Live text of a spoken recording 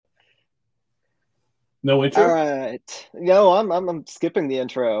No All intro? right. No, I'm skipping the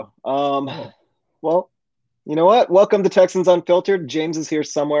intro. Oh. Well, you know what? Welcome to Texans Unfiltered. James is here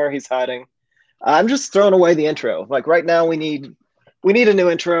somewhere. He's hiding. I'm just throwing away the intro. Like right now, we need a new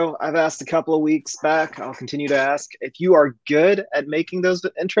intro. I've asked a couple of weeks back. I'll continue to ask. If you are good at making those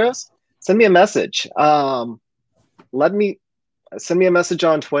intros, send me a message. Let me send me a message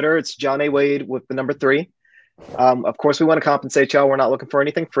on Twitter. It's John A. Wade with the number three. Of course, we want to compensate y'all. We're not looking for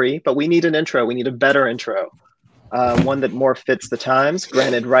anything free, but we need an intro. We need a better intro, one that more fits the times.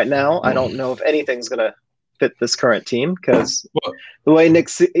 Granted, right now, I don't know if anything's going to fit this current team because Well, the way Nick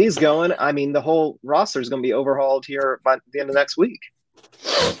is going, I mean, the whole roster is going to be overhauled here by the end of next week.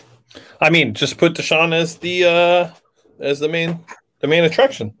 I mean, just put Deshaun as the main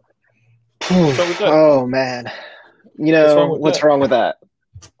attraction. What's wrong with that? Oh man, What's wrong with what's that? wrong with that?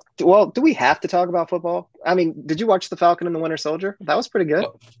 Well, do we have to talk about football? I mean, did you watch the Falcon and the Winter Soldier? That was pretty good.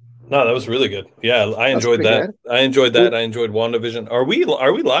 Oh, no, that was really good. Yeah, I That's enjoyed pretty that. good. I enjoyed We that. I enjoyed WandaVision. Are we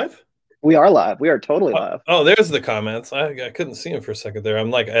live? we are live. We are totally live. Oh, there's the comments. I couldn't see him for a second there. I'm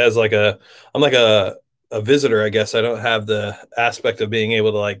like a visitor, I guess. I don't have the aspect of being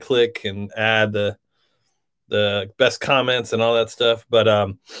able to like click and add the best comments and all that stuff. But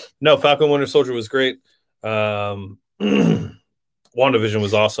no, Falcon Winter Soldier was great. WandaVision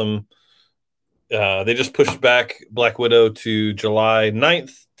was awesome. They just pushed back Black Widow to July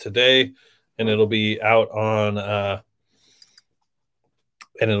 9th today, and it'll be out on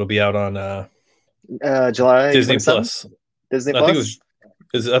July Disney 27th, Plus. Disney I think it Plus.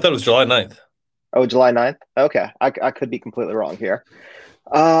 was I thought it was July 9th. Oh, July 9th. Okay. I could be completely wrong here.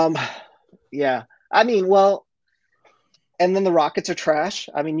 Um, yeah. I mean, well, and then the Rockets are trash.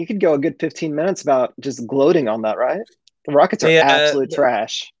 I mean, you could go a good 15 minutes about just gloating on that, right? The Rockets are Yeah, absolute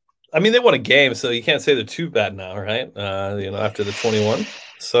trash. I mean they won a game, so you can't say they're too bad now, right? After the 21.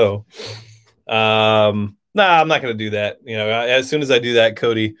 So, nah, I'm not going to do that. As soon as I do that,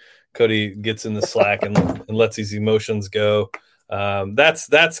 Cody gets in the slack and lets these emotions go.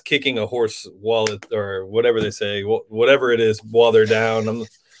 That's kicking a horse while or whatever they say, whatever it is, while they're down.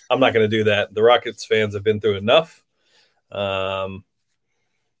 I'm not going to do that. The Rockets fans have been through enough. Um,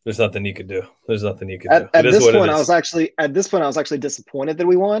 there's nothing you could do. There's nothing you could do. It At is this what it point, is. I was actually disappointed that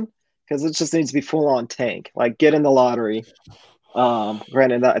we won because it just needs to be full on tank. Like get in the lottery.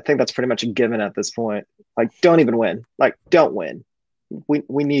 Granted, I think that's pretty much a given at this point. Like, don't even win. Like, don't win. We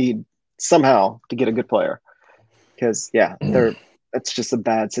need somehow to get a good player because yeah, they're it's just a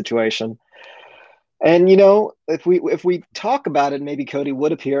bad situation. And if we talk about it, maybe Cody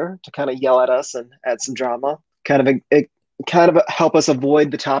would appear to kind of yell at us and add some drama, kind of help us avoid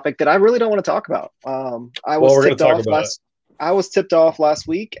the topic that I really don't want to talk about. Well, we're going to talk about it. I was tipped off last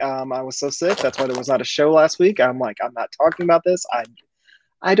week. I was so sick. That's why there was not a show last week. I'm like, I'm not talking about this.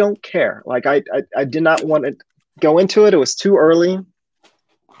 I don't care. Like I did not want to go into it. It was too early,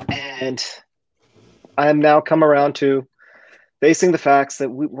 and I'm now come around to facing the facts that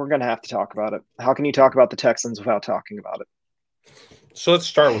we're going to have to talk about it. How can you talk about the Texans without talking about it? So let's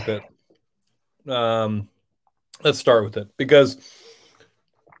start with it. Um, let's start with it because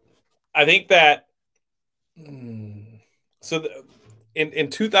I think that so in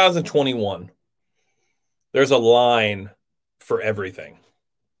 2021, there's a line for everything.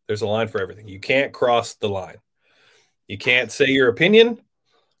 There's a line for everything. You can't cross the line. You can't say your opinion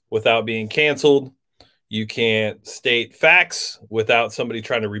without being canceled. You can't state facts without somebody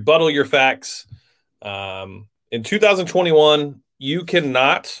trying to rebuttal your facts. In 2021, you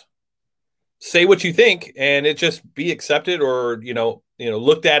cannot say what you think and it just be accepted or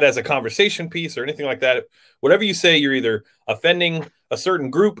looked at as a conversation piece or anything like that. Whatever you say, you're either offending a certain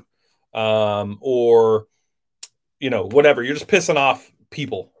group, or whatever. You're just pissing off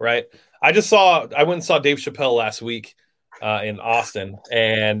people, right? I went and saw Dave Chappelle last week in Austin,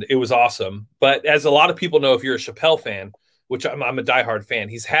 and it was awesome. But as a lot of people know, if you're a Chappelle fan, which I'm a diehard fan,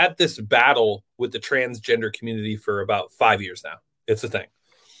 he's had this battle with the transgender community for about 5 years now. It's a thing.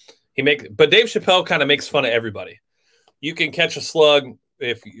 But Dave Chappelle kind of makes fun of everybody. You can catch a slug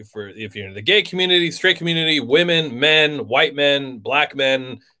if you're in the gay community, straight community, women, men, white men, black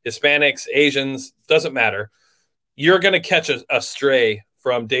men, Hispanics, Asians, doesn't matter. You're going to catch a stray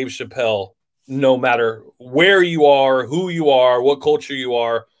from Dave Chappelle, no matter where you are, who you are, what culture you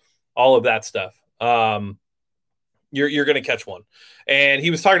are, all of that stuff. You're going to catch one. And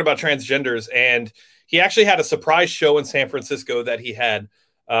he was talking about transgenders, and he actually had a surprise show in San Francisco that he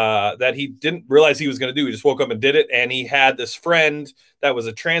didn't realize he was going to do. He just woke up and did it. And he had this friend that was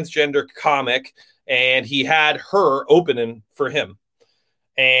a transgender comic, and he had her opening for him.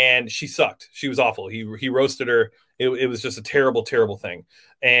 And she sucked. She was awful. He roasted her. It was just a terrible, terrible thing.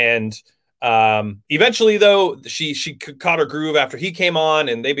 And Eventually, though, she caught her groove after he came on,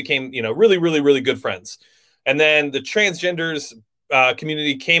 and they became, really, really, really good friends. And then the transgenders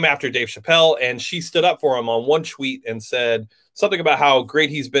community came after Dave Chappelle, and she stood up for him on one tweet and said something about how great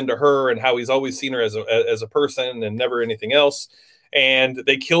he's been to her and how he's always seen her as a person and never anything else. And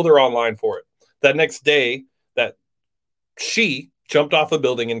they killed her online for it. That next day, that she jumped off a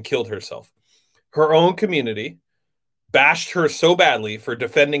building and killed herself. Her own community bashed her so badly for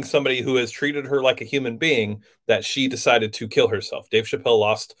defending somebody who has treated her like a human being that she decided to kill herself. Dave Chappelle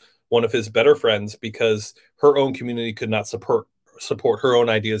lost one of his better friends because her own community could not support her own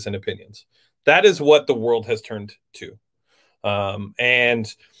ideas and opinions. That is what the world has turned to.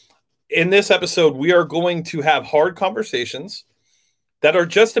 And in this episode, we are going to have hard conversations that are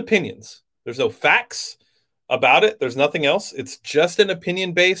just opinions. There's no facts about it. There's nothing else. It's just an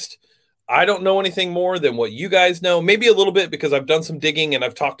opinion based. I don't know anything more than what you guys know. Maybe a little bit because I've done some digging and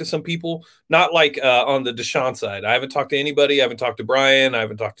I've talked to some people, not like on the Deshaun side. I haven't talked to anybody. I haven't talked to Brian. I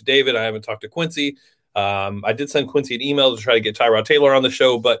haven't talked to David. I haven't talked to Quincy. I did send Quincy an email to try to get Tyrod Taylor on the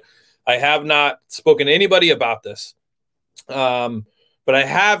show, but I have not spoken to anybody about this. But I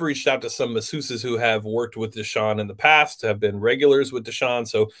have reached out to some masseuses who have worked with Deshaun in the past, have been regulars with Deshaun,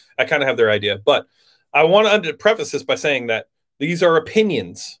 so I kind of have their idea. But I want to preface this by saying that these are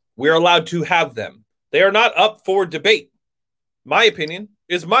opinions. We're allowed to have them. They are not up for debate. My opinion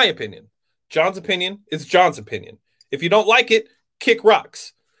is my opinion. John's opinion is John's opinion. If you don't like it, kick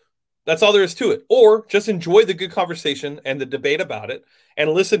rocks. That's all there is to it. Or just enjoy the good conversation and the debate about it and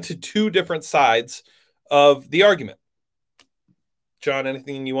listen to two different sides of the argument. John,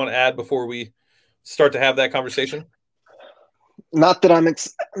 anything you want to add before we start to have that conversation? Not that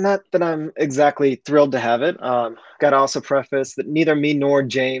I'm exactly thrilled to have it. Got to also preface that neither me nor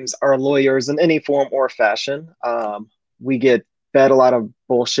James are lawyers in any form or fashion. We get fed a lot of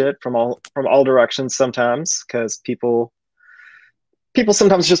bullshit from all directions sometimes because people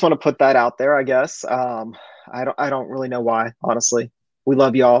sometimes just want to put that out there. I guess I don't really know why. Honestly, we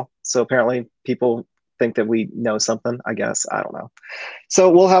love y'all, so apparently people think that we know something. I guess I don't know. So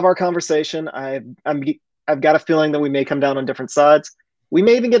we'll have our conversation. I've got a feeling that we may come down on different sides. We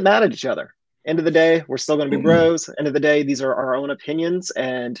may even get mad at each other. End of the day, we're still going to be bros. End of the day, these are our own opinions,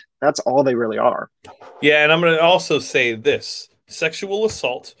 and that's all they really are. Yeah, and I'm going to also say this: sexual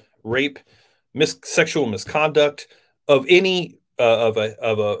assault, rape, sexual misconduct of any of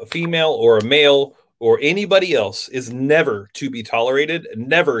a female or a male or anybody else is never to be tolerated.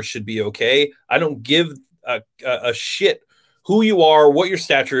 Never should be okay. I don't give a shit who you are, what your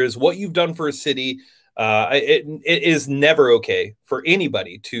stature is, what you've done for a city. It is never okay for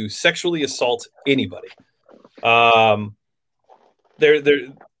anybody to sexually assault anybody.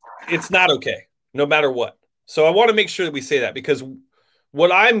 It's not okay, no matter what. So I want to make sure that we say that, because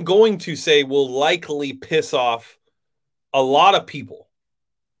what I'm going to say will likely piss off a lot of people,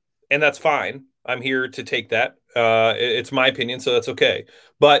 and that's fine. I'm here to take that. It's my opinion, so that's okay.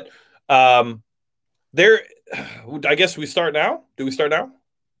 But I guess we start now. Do we start now?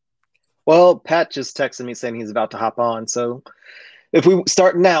 Well, Pat just texted me saying he's about to hop on. So if we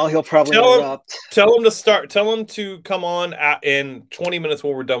start now, he'll probably interrupt. Tell him to start. Tell him to come on in 20 minutes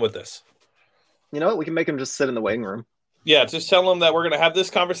when we're done with this. You know what? We can make him just sit in the waiting room. Yeah, just tell him that we're going to have this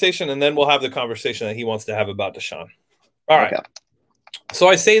conversation, and then we'll have the conversation that he wants to have about Deshaun. All right. Okay. So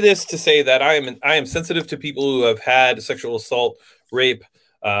I say this to say that I am sensitive to people who have had sexual assault, rape,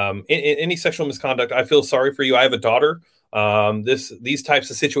 any sexual misconduct. I feel sorry for you. I have a daughter. These types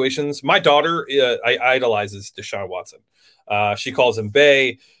of situations. My daughter idolizes Deshaun Watson. She calls him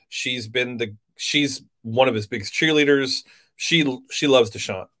Bay. She's one of his biggest cheerleaders. She loves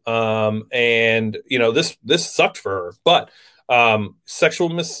Deshaun. And this sucked for her. But sexual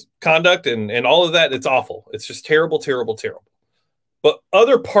misconduct and all of that, it's awful. It's just terrible, terrible, terrible. But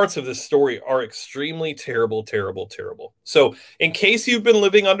other parts of this story are extremely terrible, terrible, terrible. So in case you've been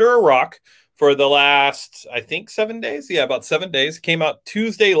living under a rock for the last, I think, 7 days. Yeah, about 7 days. It came out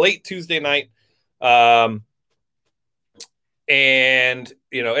late Tuesday night. And,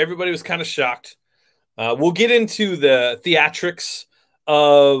 everybody was kind of shocked. We'll get into the theatrics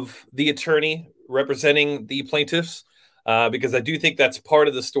of the attorney representing the plaintiffs, because I do think that's part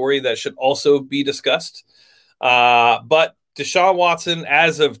of the story that should also be discussed. But Deshaun Watson,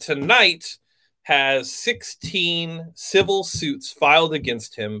 as of tonight, has 16 civil suits filed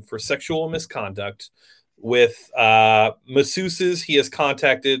against him for sexual misconduct with masseuses he has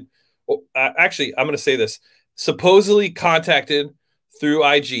contacted. Actually, I'm going to say this. Supposedly contacted through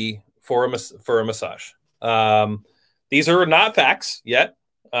IG for a massage. These are not facts yet.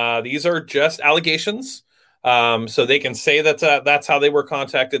 These are just allegations. So they can say that's how they were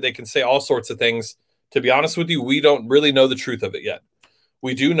contacted. They can say all sorts of things. To be honest with you, we don't really know the truth of it yet.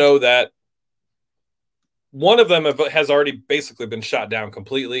 We do know that one of them has already basically been shot down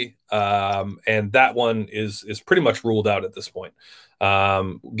completely, and that one is pretty much ruled out at this point,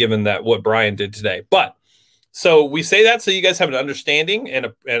 given that what Brian did today. But so we say that so you guys have an understanding and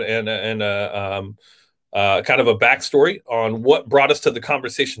a kind of a backstory on what brought us to the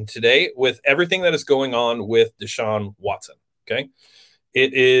conversation today with everything that is going on with Deshaun Watson. Okay,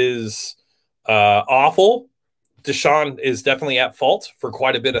 it is awful. Deshaun is definitely at fault for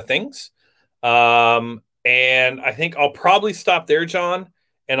quite a bit of things. And I think I'll probably stop there, John,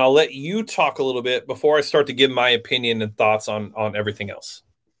 and I'll let you talk a little bit before I start to give my opinion and thoughts on everything else.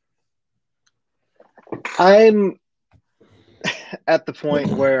 I'm at the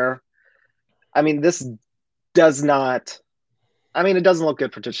point where, I mean, this does not, I mean, it doesn't look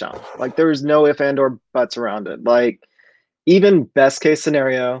good for Deshaun. Like, there's no if and or buts around it. Like, even best case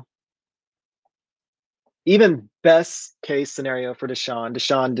scenario for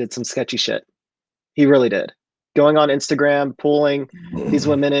Deshaun did some sketchy shit. He really did. Going on Instagram, pulling these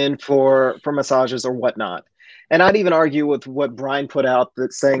women in for massages or whatnot. And I'd even argue with what Brian put out,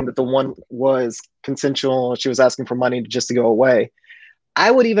 that saying that the one was consensual, she was asking for money just to go away.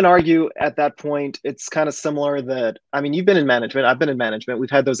 I would even argue at that point, it's kind of similar that, I mean, you've been in management, I've been in management, we've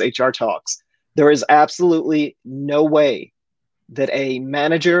had those HR talks. There is absolutely no way that a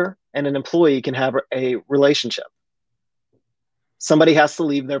manager and an employee can have a relationship. Somebody has to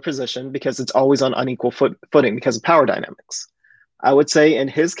leave their position because it's always on unequal footing because of power dynamics. I would say in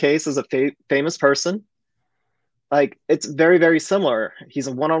his case, as a famous person, like, it's very, very similar. He's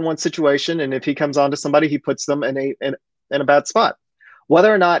a one-on-one situation, and if he comes on to somebody, he puts them in a bad spot.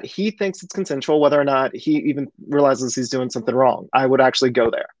 Whether or not he thinks it's consensual, whether or not he even realizes he's doing something wrong, I would actually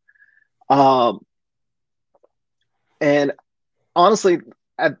go there. And honestly,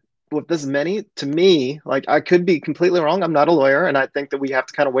 with this many, to me, like, I could be completely wrong. I'm not a lawyer, and I think that we have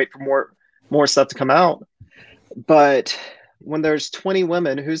to kind of wait for more stuff to come out. But when there's 20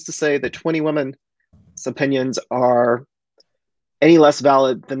 women, who's to say that 20 women's opinions are any less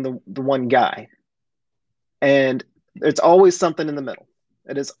valid than the one guy? And it's always something in the middle.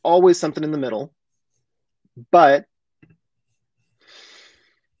 It is always something in the middle. But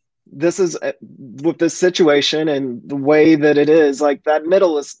this is, with this situation and the way that it is, like, that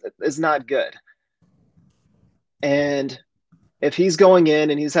middle is not good. And if he's going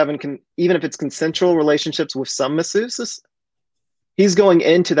in and he's having, even if it's consensual relationships with some masseuses, he's going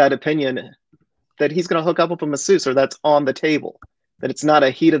into that opinion that he's going to hook up with a masseuse, or that's on the table, that it's not a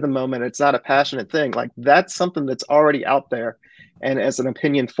heat of the moment, it's not a passionate thing. Like, that's something that's already out there and as an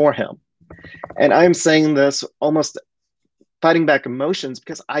opinion for him. And I'm saying this almost fighting back emotions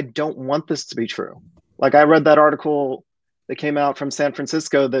because I don't want this to be true. Like, I read that article that came out from San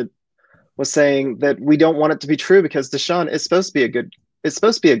Francisco that was saying that we don't want it to be true because Deshaun is supposed to be a good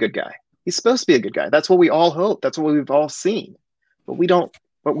guy. He's supposed to be a good guy. That's what we all hope. That's what we've all seen. But we don't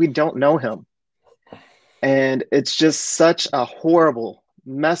know him. And it's just such a horrible,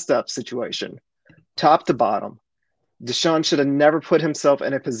 messed up situation, top to bottom. Deshaun should have never put himself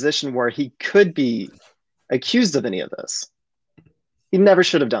in a position where he could be accused of any of this. He never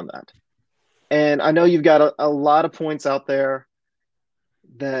should have done that. And I know you've got a lot of points out there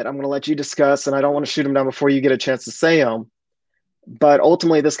that I'm going to let you discuss, and I don't want to shoot them down before you get a chance to say them. But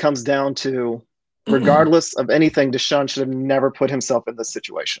ultimately, this comes down to, regardless of anything, Deshaun should have never put himself in this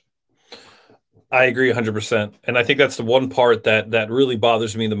situation. I agree 100%. And I think that's the one part that really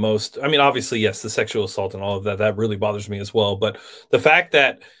bothers me the most. I mean, obviously, yes, the sexual assault and all of that really bothers me as well. But the fact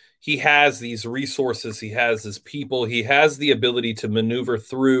that he has these resources, he has his people, he has the ability to maneuver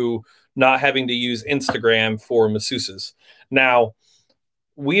through not having to use Instagram for masseuses. Now,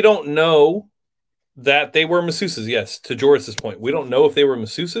 we don't know that they were masseuses. Yes, to Joris's point, we don't know if they were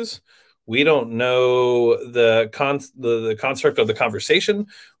masseuses. We don't know the construct of the conversation.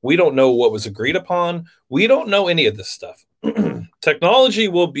 We don't know what was agreed upon. We don't know any of this stuff. Technology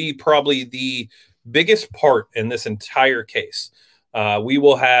will be probably the biggest part in this entire case. We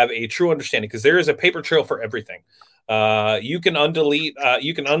will have a true understanding because there is a paper trail for everything. You can undelete,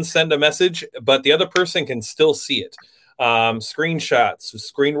 you can unsend a message, but the other person can still see it. Screenshots,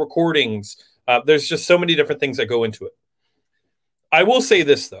 screen recordings. There's just so many different things that go into it. I will say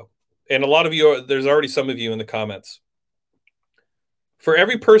this, though, and a lot of you, there's already some of you in the comments. For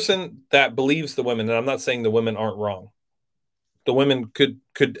every person that believes the women, and I'm not saying the women aren't wrong, the women could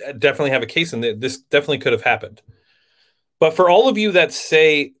definitely have a case, and this definitely could have happened. But for all of you that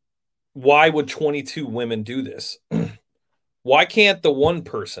say, why would 22 women do this? Why can't the one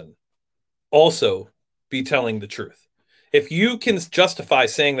person also be telling the truth. If you can justify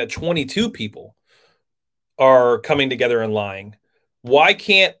saying that 22 people are coming together and lying, why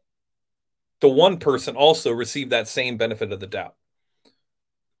can't the one person also receive that same benefit of the doubt?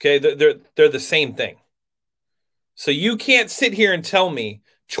 Okay, they're the same thing. So you can't sit here and tell me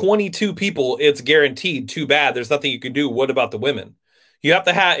 22 people, it's guaranteed. Too bad. There's nothing you can do. What about the women? You have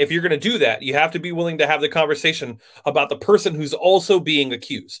to have, if you're going to do that, you have to be willing to have the conversation about the person who's also being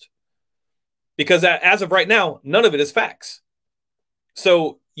accused. Because as of right now, none of it is facts.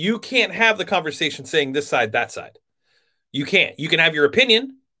 So you can't have the conversation saying this side, that side. You can't. You can have your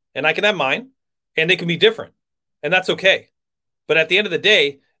opinion, and I can have mine, and they can be different. And that's okay. But at the end of the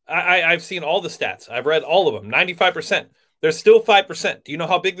day, I've seen all the stats. I've read all of them, 95%. There's still 5%. Do you know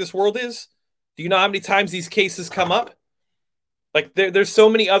how big this world is? Do you know how many times these cases come up? Like there's so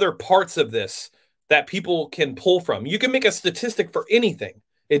many other parts of this that people can pull from. You can make a statistic for anything.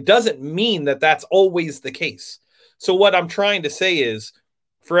 It doesn't mean that that's always the case. So what I'm trying to say is,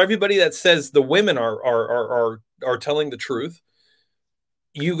 for everybody that says the women are telling the truth,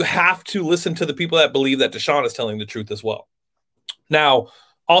 you have to listen to the people that believe that Deshaun is telling the truth as well. Now,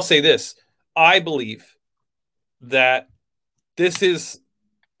 I'll say this. I believe that this is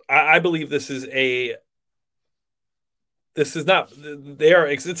not,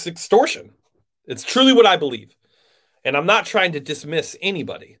 it's extortion. It's truly what I believe. And I'm not trying to dismiss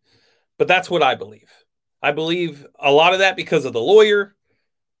anybody, but that's what I believe. I believe a lot of that because of the lawyer,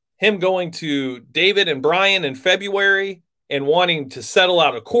 him going to David and Brian in February and wanting to settle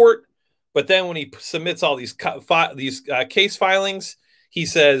out of court. But then when he submits all these case filings, he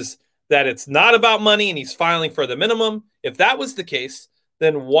says that it's not about money and he's filing for the minimum. If that was the case,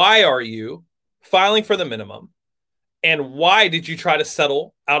 then why are you filing for the minimum? And why did you try to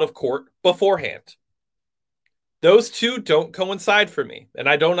settle out of court beforehand? Those two don't coincide for me, and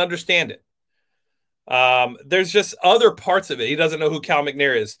I don't understand it. There's just other parts of it. He doesn't know who Cal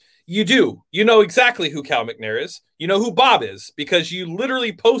McNair is. You do. You know exactly who Cal McNair is. You know who Bob is because you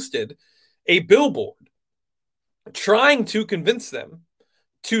literally posted a billboard trying to convince them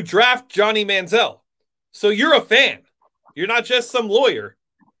to draft Johnny Manziel. So you're a fan. You're not just some lawyer.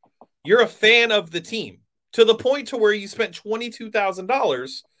 You're a fan of the team to the point to where you spent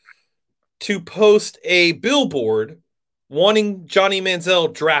 $22,000 to post a billboard wanting Johnny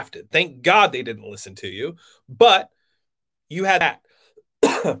Manziel drafted. Thank God they didn't listen to you, but you had that.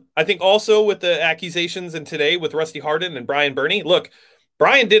 I think also with the accusations and today with Rusty Hardin and Brian Burney, look,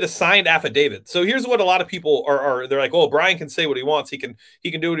 Brian did a signed affidavit. So here's what a lot of people are they're like, oh, Brian can say what he wants. He can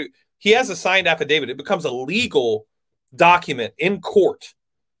do it. He has a signed affidavit. It becomes a legal document in court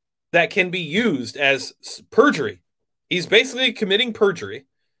that can be used as perjury. He's basically committing perjury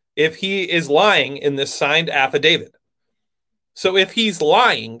if he is lying in this signed affidavit. So if he's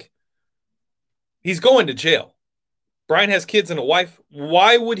lying, he's going to jail. Brian has kids and a wife.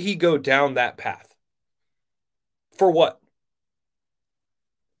 Why would he go down that path? For what?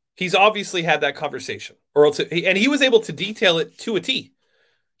 He's obviously had that conversation, and he was able to detail it to a T.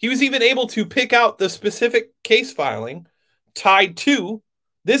 He was even able to pick out the specific case filing tied to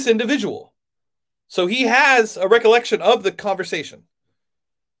this individual. So he has a recollection of the conversation.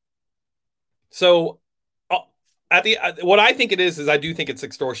 So what I think it is I do think it's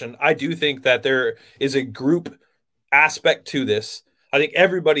extortion. I do think that there is a group aspect to this. I think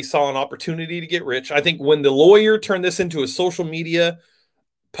everybody saw an opportunity to get rich. I think when the lawyer turned this into a social media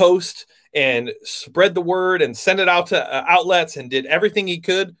post and spread the word and sent it out to outlets and did everything he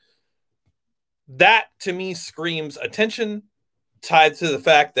could, that to me screams attention tied to the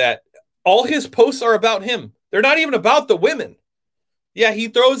fact that all his posts are about him. They're not even about the women. Yeah, he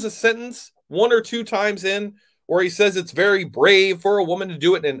throws a sentence one or two times in where he says it's very brave for a woman to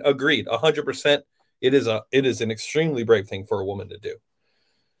do it, and agreed, 100%. It is an extremely brave thing for a woman to do.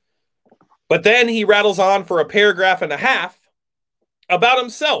 But then he rattles on for a paragraph and a half about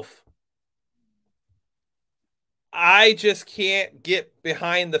himself. I just can't get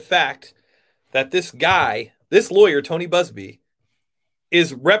behind the fact that this guy, this lawyer, Tony Buzbee,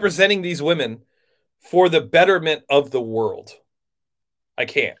 is representing these women for the betterment of the world. I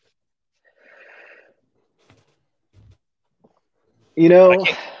can't. You know,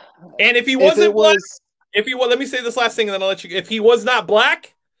 and if he wasn't black, let me say this last thing and then I'll let you. If he was not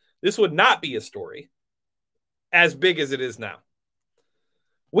black, this would not be a story as big as it is now.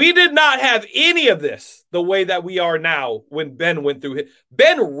 We did not have any of this the way that we are now when Ben went through it.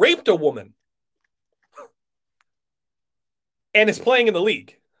 Ben raped a woman and is playing in the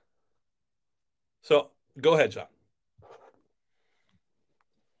league. So go ahead, John.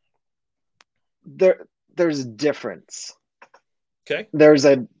 There's a difference. Okay. There's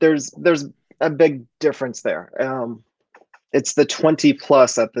a big difference there. It's the 20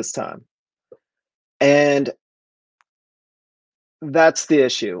 plus at this time. And that's the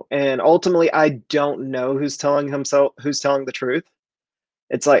issue. And ultimately, I don't know who's telling the truth.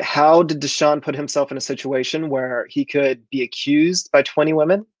 It's like, how did Deshaun put himself in a situation where he could be accused by 20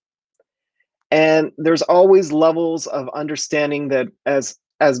 women? And there's always levels of understanding that as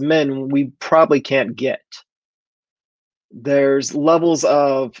men, we probably can't get. There's levels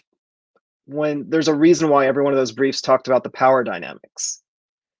of when there's a reason why every one of those briefs talked about the power dynamics.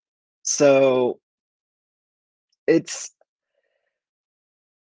 So it's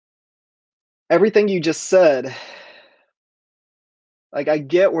everything you just said. Like, I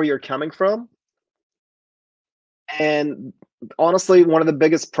get where you're coming from. And honestly, one of the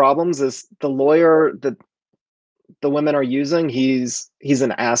biggest problems is the lawyer that the women are using. He's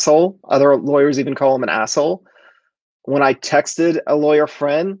an asshole. Other lawyers even call him an asshole. When I texted a lawyer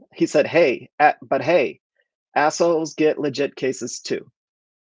friend, he said, hey, assholes get legit cases too.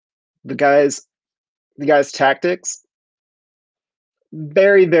 The guy's tactics,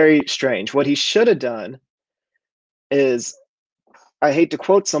 very, very strange. What he should have done is, I hate to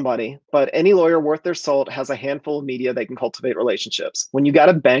quote somebody, but any lawyer worth their salt has a handful of media they can cultivate relationships. When you got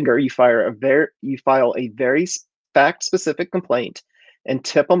a banger, you file a very fact-specific complaint and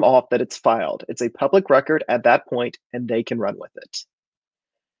tip them off that it's filed. It's a public record at that point, and they can run with it.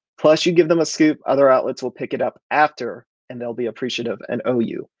 Plus, you give them a scoop, other outlets will pick it up after, and they'll be appreciative and owe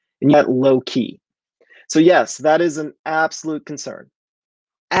you. And yet low key. So yes, that is an absolute concern.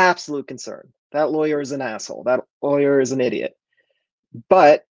 Absolute concern. That lawyer is an asshole. That lawyer is an idiot.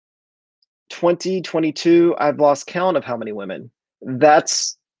 But 2022, I've lost count of how many women.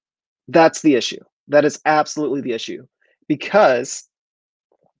 That's the issue. That is absolutely the issue. Because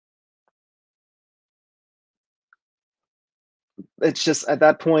it's just at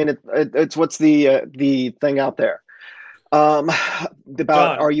that point, it's what's the thing out there about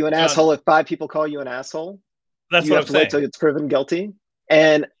John, are you an asshole if 5 people call you an asshole? That's you what have I'm to saying. wait till it's proven guilty.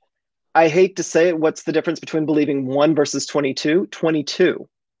 And I hate to say it, what's the difference between believing 1 versus 22? 22.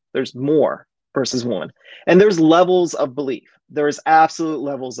 There's more versus 1. And there's levels of belief. There's absolute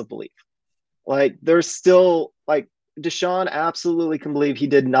levels of belief. Like, there's still, like, Deshaun absolutely can believe he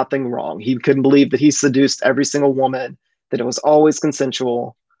did nothing wrong. He can believe that he seduced every single woman, that it was always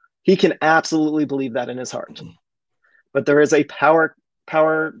consensual. He can absolutely believe that in his heart. But there is a power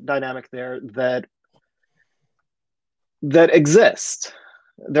dynamic there that exists.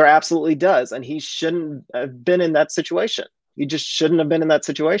 There absolutely does. And he shouldn't have been in that situation. He just shouldn't have been in that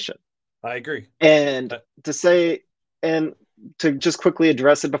situation. I agree. And to say, and to just quickly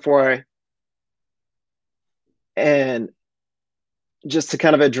address it and just to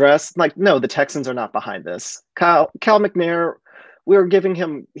kind of address, like, no, the Texans are not behind this. Cal McNair, we're giving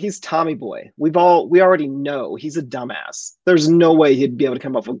him, he's Tommy Boy. We already know he's a dumbass. There's no way he'd be able to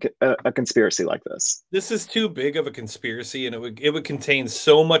come up with a conspiracy like this. This is too big of a conspiracy, and it would contain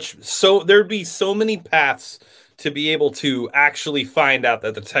so much. So there'd be so many paths to be able to actually find out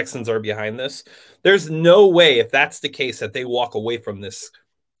that the Texans are behind this. There's no way, if that's the case, that they walk away from this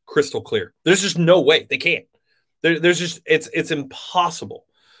crystal clear. There's just no way. They can't. There's just, it's impossible.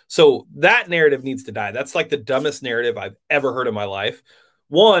 So that narrative needs to die. That's like the dumbest narrative I've ever heard in my life.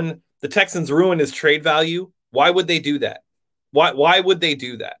 One, the Texans ruin his trade value. Why would they do that? Why would they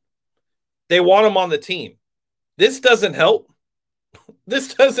do that? They want him on the team. This doesn't help.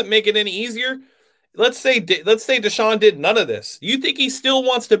 This doesn't make it any easier. Let's say Deshaun did none of this. You think he still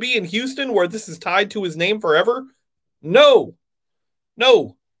wants to be in Houston where this is tied to his name forever? No.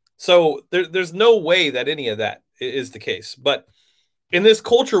 So there's no way that any of that is the case. But in this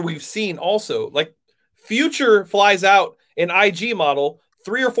culture, we've seen also, like, Future flies out an IG model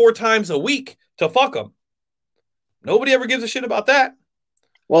 3 or 4 times a week to fuck them. Nobody ever gives a shit about that.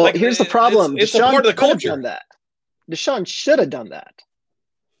 Well, like, here's the problem. It's a part of the culture. Done that. Deshaun should have done that.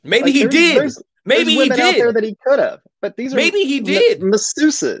 Maybe he did. Maybe he did. Out there that he could have, but these are maybe he did.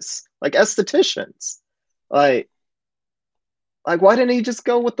 Masseuses, like estheticians. Like, why didn't he just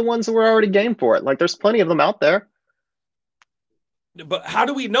go with the ones who were already game for it? Like, there's plenty of them out there. But how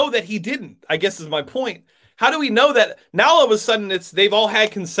do we know that he didn't? I guess is my point. How do we know that now all of a sudden they've all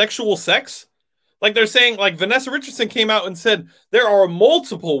had consensual sex? Like, they're saying, like, Vanessa Richardson came out and said there are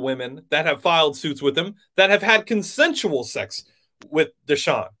multiple women that have filed suits with him that have had consensual sex with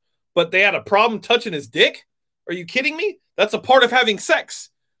Deshaun, but they had a problem touching his dick. Are you kidding me? That's a part of having sex.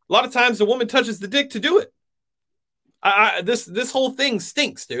 A lot of times the woman touches the dick to do it. This whole thing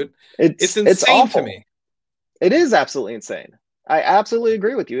stinks, dude. It's insane to me. It is absolutely insane. I absolutely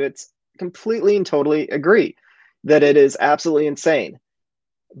agree with you. It's completely and totally agree that it is absolutely insane.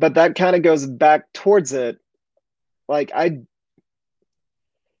 but that kind of goes back towards it. Like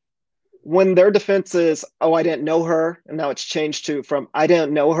when their defense is, oh, I didn't know her, and now it's changed to from I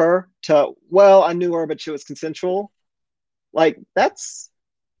didn't know her to, well, I knew her, but she was consensual. Like that's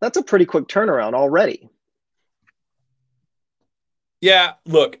a pretty quick turnaround already. Yeah,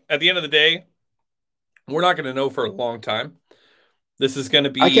 look, at the end of the day, we're not going to know for a long time. This is going to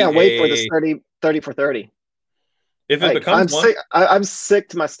be I can't wait for this 30 for 30. If it Like, becomes I'm one. sick. I'm sick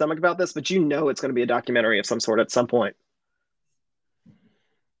to my stomach about this, but you know it's going to be a documentary of some sort at some point.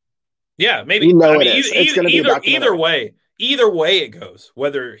 Yeah, maybe. You know I mean, it is. It's going to be a documentary. Either way it goes,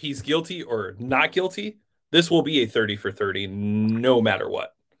 whether he's guilty or not guilty, this will be a 30 for 30, no matter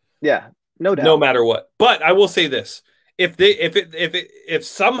what. Yeah, no doubt. No matter what. But I will say this: if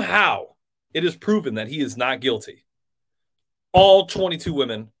somehow it is proven that he is not guilty, all 22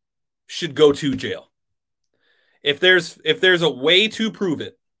 women should go to jail. If there's a way to prove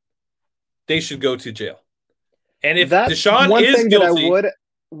it, they should go to jail. And if Deshaun one is thing guilty, that I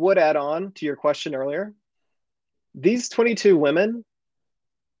would add on to your question earlier, these 22 women,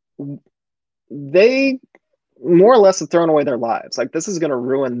 they more or less have thrown away their lives. Like, this is going to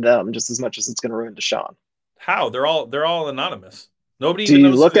ruin them just as much as it's going to ruin Deshaun. How? They're all anonymous. Nobody even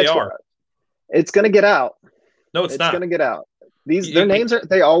knows who they are. It's going to get out. No, it's not. It's going to get out. Their names are.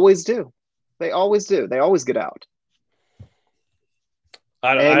 They always do. They always do. They always get out.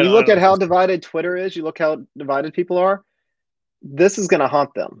 And you look at how divided Twitter is. You look how divided people are. This is going to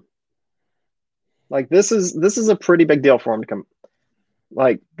haunt them. Like, this is a pretty big deal for them to come.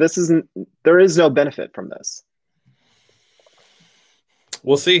 Like, there is no benefit from this.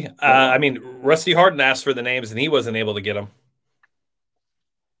 We'll see. I mean, Rusty Hardin asked for the names, and he wasn't able to get them.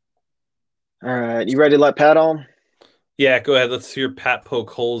 All right, you ready to let Pat on? Yeah, go ahead. Let's hear Pat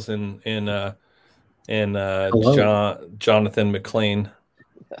poke holes in Jonathan McClain.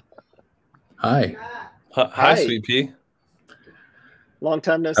 Hi. Hi, Sweet Pea. Long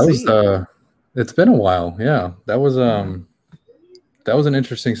time no see. It's been a while. Yeah, that was an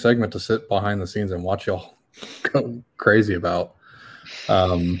interesting segment to sit behind the scenes and watch y'all go crazy about.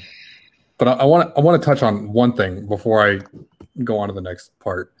 But I want to touch on one thing before I go on to the next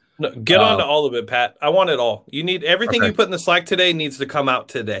part. No, get on to all of it, Pat. I want it all. You need everything you put in the Slack today needs to come out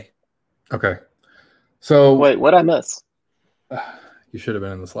today. Okay. So wait, what'd I miss? You should have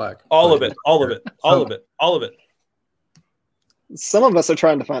been in the Slack. All of it. Some of us are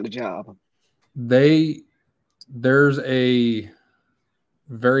trying to find a job. There's a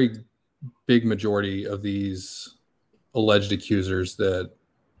very big majority of these alleged accusers that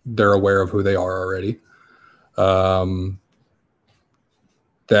they're aware of who they are already.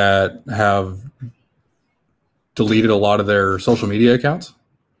 That have deleted a lot of their social media accounts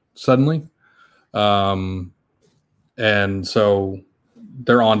suddenly. And so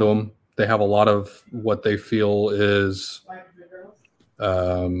they're onto them. They have a lot of what they feel is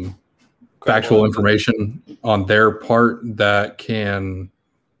factual information on their part that can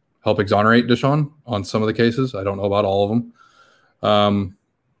help exonerate Deshaun on some of the cases. I don't know about all of them.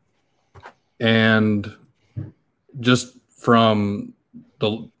 And just from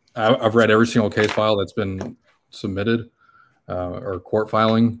I've read every single case file that's been submitted or court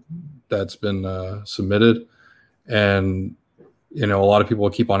filing that's been submitted. And, you know, a lot of people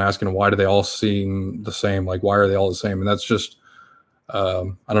keep on asking, why do they all seem the same? Like, why are they all the same? And that's just, I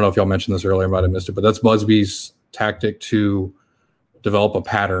don't know if y'all mentioned this earlier, I might have missed it, but that's Busby's tactic to develop a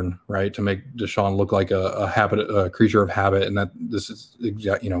pattern, right? To make Deshaun look like a creature of habit. And that this is,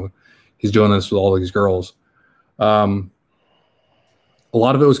 you know, he's doing this with all these girls. A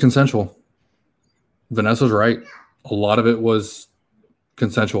lot of it was consensual. Vanessa's right. A lot of it was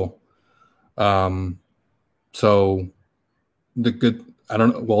consensual. So the good, I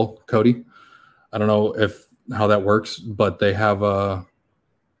don't know. Well, Cody, I don't know how that works, but they have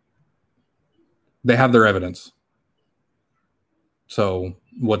their evidence. So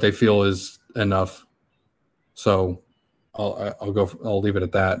what they feel is enough. So I'll leave it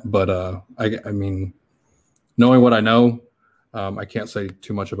at that. But I mean, knowing what I know, I can't say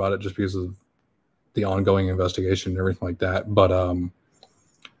too much about it just because of the ongoing investigation and everything like that. But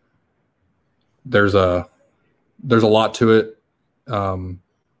there's a lot to it, and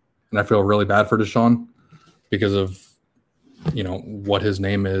I feel really bad for Deshaun because of, you know, what his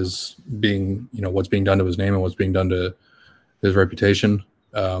name is being, you know, what's being done to his name and what's being done to his reputation.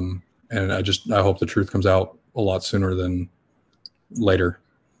 And I hope the truth comes out a lot sooner than later,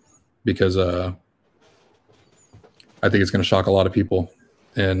 because I think it's going to shock a lot of people,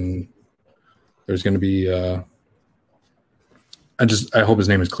 and there's going to be I hope his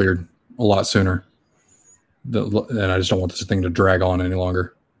name is cleared a lot sooner, and I just don't want this thing to drag on any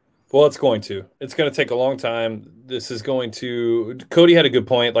longer. Well, it's going to. It's going to take a long time. This is going to. Cody had a good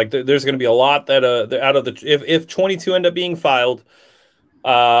point. Like, there's going to be a lot that out of the if 22 end up being filed,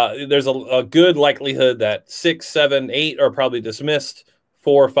 there's a good likelihood that 6, 7, 8 are probably dismissed.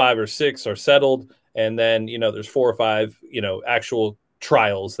 4, 5, or 6 are settled, and then there's 4 or 5 actual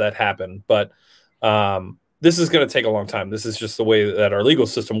trials that happen. But this is going to take a long time. This is just the way that our legal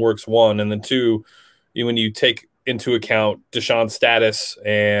system works. 1, and then 2, when you take into account Deshaun's status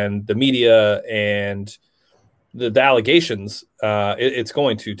and the media and the allegations, it's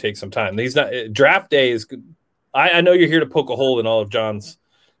going to take some time. He's not draft day is. I know you're here to poke a hole in all of John's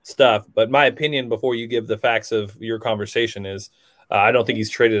stuff, but my opinion before you give the facts of your conversation is I don't think he's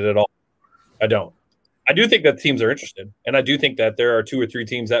traded at all. I don't. I do think that teams are interested, and I do think that there are 2 or 3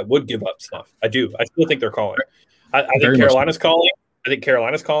 teams that would give up stuff. I do. I still think they're calling. I think Carolina's calling. I think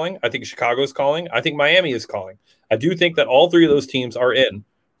Carolina's calling. I think Chicago's calling. I think Miami is calling. I do think that all 3 of those teams are in.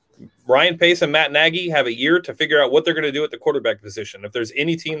 Ryan Pace and Matt Nagy have a year to figure out what they're going to do at the quarterback position. If there's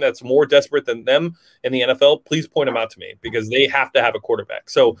any team that's more desperate than them in the NFL, please point them out to me because they have to have a quarterback.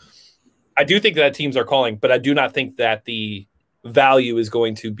 So I do think that teams are calling, but I do not think that the value is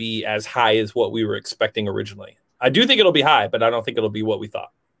going to be as high as what we were expecting originally. I do think it'll be high, but I don't think it'll be what we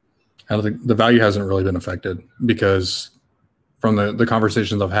thought. I don't think the value hasn't really been affected because from the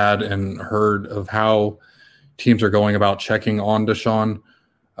conversations I've had and heard of how teams are going about checking on Deshaun,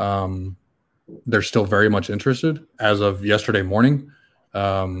 they're still very much interested. As of yesterday morning,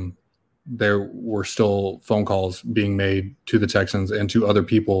 there were still phone calls being made to the Texans and to other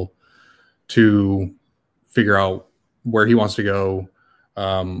people to figure out where he wants to go.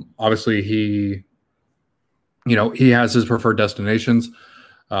 Obviously, he has his preferred destinations,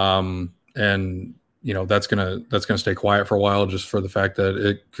 and that's gonna stay quiet for a while, just for the fact that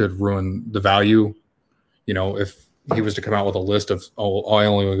it could ruin the value. If he was to come out with a list of, I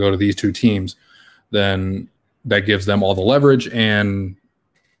only want to go to these 2 teams, then that gives them all the leverage, and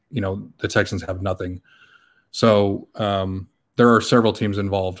the Texans have nothing. So there are several teams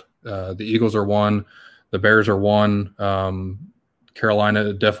involved. The Eagles are one, the Bears are one,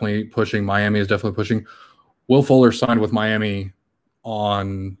 Carolina definitely pushing, Miami is definitely pushing. Will Fuller signed with Miami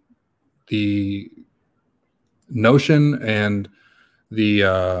on the notion and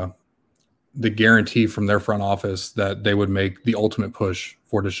the guarantee from their front office that they would make the ultimate push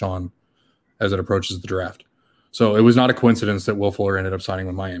for Deshaun as it approaches the draft. So it was not a coincidence that Will Fuller ended up signing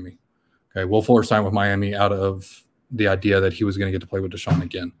with Miami. Okay, Will Fuller signed with Miami out of the idea that he was going to get to play with Deshaun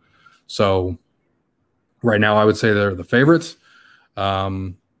again. So right now I would say they're the favorites.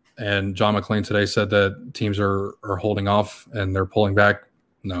 And John McClain today said that teams are holding off and they're pulling back.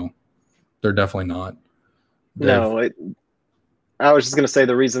 No, they're definitely not. I was just going to say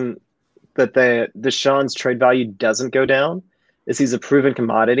the reason that Deshaun's trade value doesn't go down is he's a proven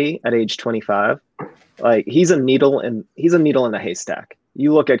commodity at age 25. Like he's a needle in a haystack.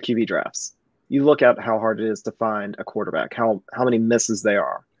 You look at QB drafts. You look at how hard it is to find a quarterback, how many misses there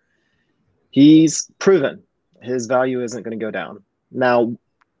are. He's proven his value isn't going to go down. Now,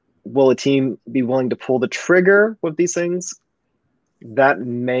 will a team be willing to pull the trigger with these things? That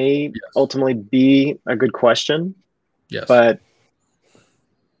may ultimately be a good question. Yes. But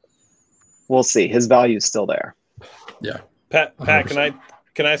we'll see. His value is still there. Yeah. Pat, can I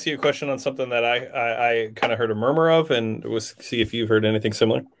ask you a question on something that I kind of heard a murmur of, and see if you've heard anything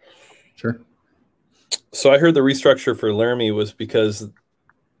similar? Sure. So I heard the restructure for Laramie was because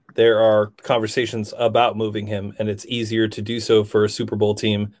there are conversations about moving him, and it's easier to do so for a Super Bowl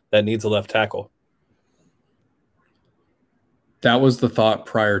team that needs a left tackle. That was the thought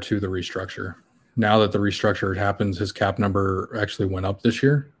prior to the restructure. Now that the restructure happens, his cap number actually went up this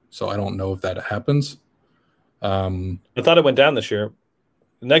year. So I don't know if that happens. I thought it went down this year.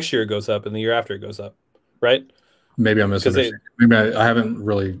 Next year it goes up, and the year after it goes up, right? Maybe I'm misunderstanding. Maybe I haven't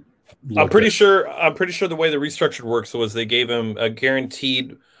really. I'm pretty sure the way the restructured works was they gave him a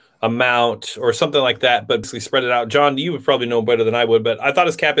guaranteed amount or something like that, but basically spread it out. John, you would probably know better than I would, but I thought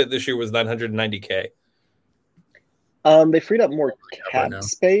his cap hit this year was $990K. They freed up more cap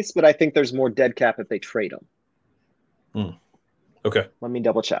space, but I think there's more dead cap if they trade him. Okay. Let me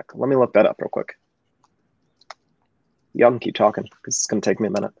double check. Let me look that up real quick. Y'all can keep talking because it's going to take me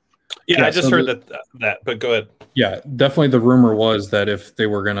a minute. Yeah, I just heard that, but go ahead. Yeah, definitely. The rumor was that if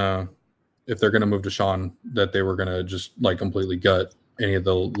they're gonna move Deshaun, that they were gonna just like completely gut any of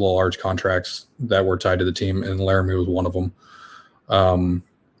the large contracts that were tied to the team, and Laramie was one of them.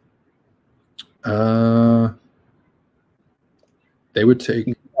 They would take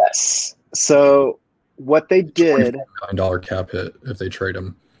yes. So what they did $9 million cap hit if they trade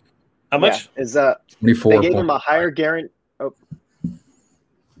him. How much is that? 24. They gave him a higher guarantee. Oh.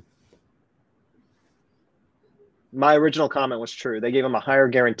 my original comment was true. They gave him a higher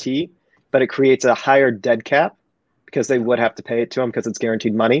guarantee, but it creates a higher dead cap because they would have to pay it to him because it's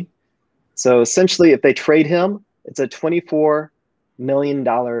guaranteed money. So essentially, if they trade him, it's a $24 million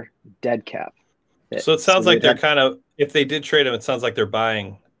dead cap. So it sounds like they're kind of, if they did trade him, it sounds like they're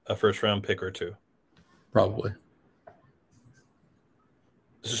buying a first round pick or two. Probably.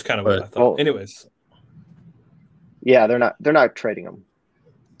 This is kind of what I thought. Anyways. Yeah, they're not trading him.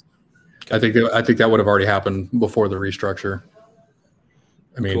 I think that would have already happened before the restructure.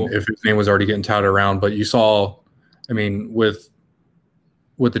 I mean, if his name was already getting touted around, but you saw, I mean, with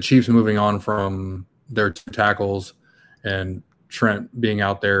the Chiefs moving on from their two tackles and Trent being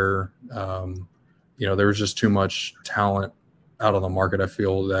out there, there was just too much talent out on the market. I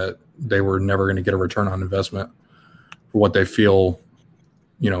feel that they were never going to get a return on investment for what they feel,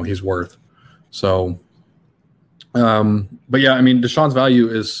 he's worth. So, but yeah, I mean, Deshaun's value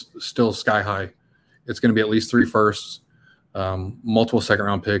is still sky high. It's going to be at least 3 firsts, multiple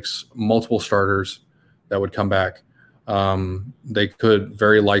second-round picks, multiple starters that would come back. They could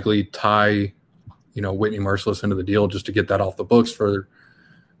very likely tie, Whitney Mercilus into the deal just to get that off the books for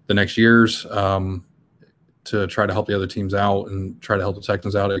the next years, to try to help the other teams out and try to help the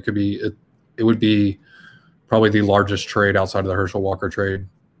Texans out. It would be probably the largest trade outside of the Herschel Walker trade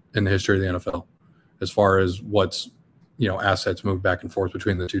in the history of the NFL, as far as what's, assets move back and forth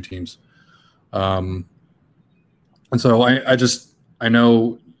between the two teams. And so I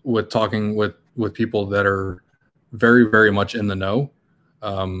know with talking with people that are very, very much in the know,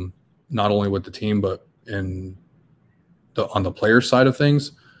 not only with the team, but on the player side of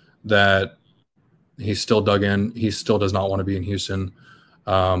things, that he's still dug in. He still does not want to be in Houston.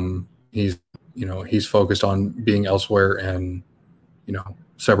 He's focused on being elsewhere and,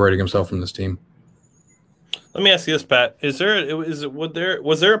 separating himself from this team. Let me ask you this, Pat.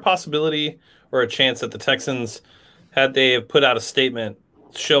 Was there a possibility or a chance that the Texans, had they have put out a statement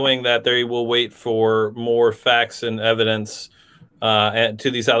showing that they will wait for more facts and evidence to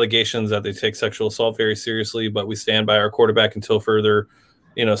these allegations that they take sexual assault very seriously, but we stand by our quarterback until further,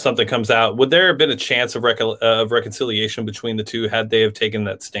 something comes out? Would there have been a chance of reconciliation between the two had they have taken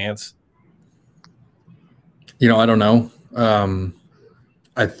that stance? I don't know.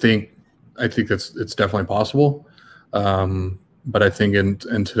 I think it's definitely possible. But I think in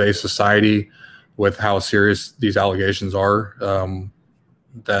today's society, with how serious these allegations are,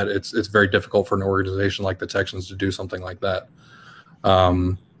 that it's very difficult for an organization like the Texans to do something like that.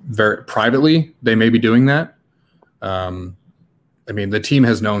 Very privately, they may be doing that. I mean, the team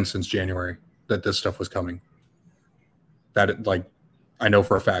has known since January that this stuff was coming. I know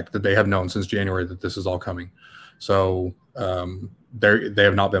for a fact that they have known since January that this is all coming. So they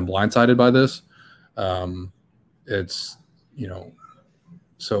have not been blindsided by this.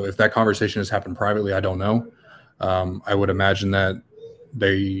 So if that conversation has happened privately, I don't know. I would imagine that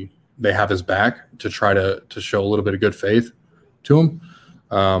they have his back to try to show a little bit of good faith to him.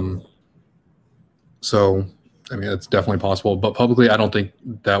 So, I mean, it's definitely possible. But publicly, I don't think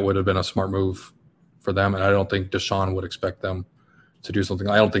that would have been a smart move for them. And I don't think Deshaun would expect them to do something.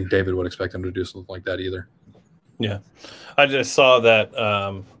 I don't think David would expect them to do something like that either. Yeah. I just saw that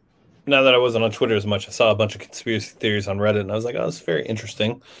now that I wasn't on Twitter as much, I saw a bunch of conspiracy theories on Reddit, and I was like, oh, that's very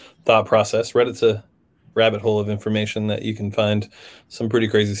interesting thought process. Reddit's a rabbit hole of information that you can find some pretty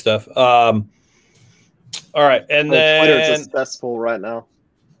crazy stuff. All right. And then Twitter's a cesspool right now.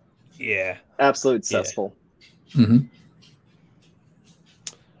 Yeah. Absolute cesspool. Yeah. Mm-hmm.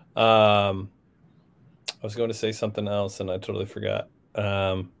 I was going to say something else, and I totally forgot.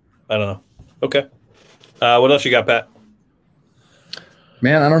 I don't know. Okay. What else you got, Pat?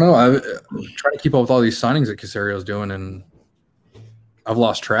 Man, I don't know. I'm trying to keep up with all these signings that Casario's doing, and I've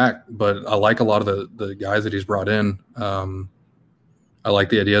lost track. But I like a lot of the guys that he's brought in. I like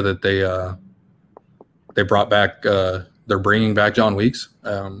the idea that they brought back. They're bringing back John Weeks.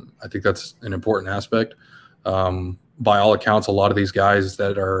 I think that's an important aspect. By all accounts, a lot of these guys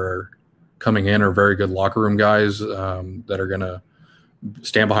that are coming in are very good locker room guys that are going to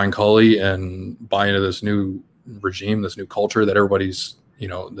stand behind Culley and buy into this new regime, this new culture that everybody's,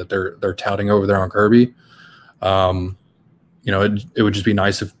 that they're touting over there on Kirby. It would just be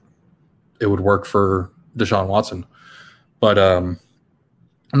nice if it would work for Deshaun Watson. But I'm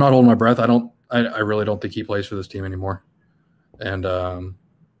not holding my breath. I really don't think he plays for this team anymore. And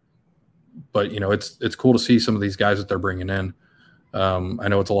but it's cool to see some of these guys that they're bringing in. I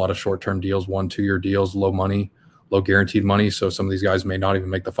know it's a lot of short-term deals, 1-2 year deals, low money, low guaranteed money. So some of these guys may not even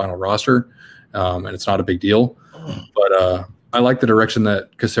make the final roster, and it's not a big deal. But I like the direction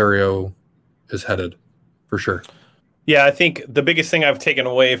that Caserio is headed, for sure. Yeah, I think the biggest thing I've taken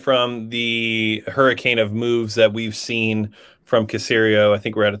away from the hurricane of moves that we've seen from Caserio, I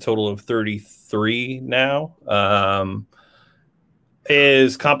think we're at a total of 33 now,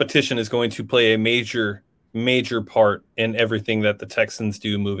 is competition is going to play a major part in everything that the Texans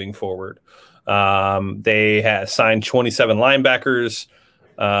do moving forward. They have signed 27 linebackers,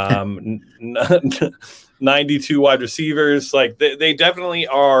 92 wide receivers. Like they definitely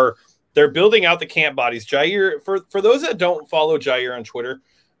are. They're building out the camp bodies. Jair, for those that don't follow Jair on Twitter,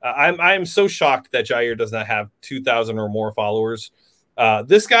 I'm so shocked that Jair does not have 2,000 or more followers.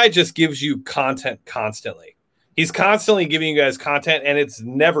 This guy just gives you content constantly. He's constantly giving you guys content, and it's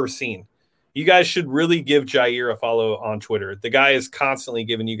never seen. You guys should really give Jair a follow on Twitter. The guy is constantly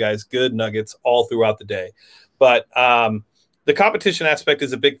giving you guys good nuggets all throughout the day. But the competition aspect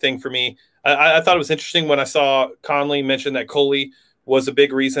is a big thing for me. I thought it was interesting when I saw Conley mention that Coley was a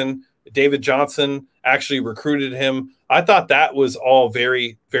big reason. David Johnson actually recruited him. I thought that was all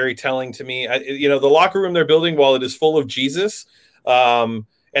very, very telling to me. The locker room they're building, while it is full of Jesus,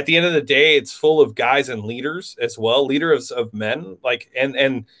 at the end of the day, it's full of guys and leaders as well, leaders of men.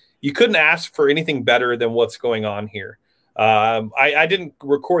 And you couldn't ask for anything better than what's going on here. I didn't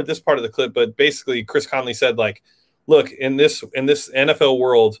record this part of the clip, but basically Chris Conley said, like, look, in this NFL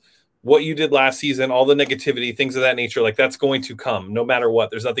world, what you did last season, all the negativity, things of that nature, like that's going to come no matter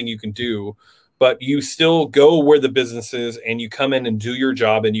what. There's nothing you can do, but you still go where the business is and you come in and do your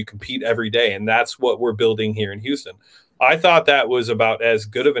job and you compete every day. And that's what we're building here in Houston. I thought that was about as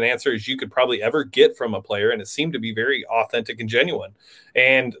good of an answer as you could probably ever get from a player. And it seemed to be very authentic and genuine.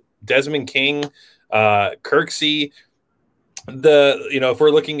 And Desmond King, Kirksey, if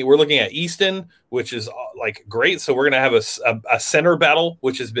we're looking at Easton, which is like great. So we're going to have a center battle,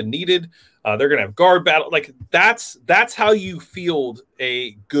 which has been needed. They're going to have guard battle. Like that's how you field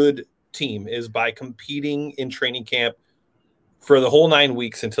a good team, is by competing in training camp for the whole 9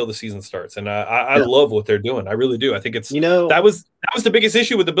 weeks until the season starts. And I love what they're doing. I really do. I think it's, that was the biggest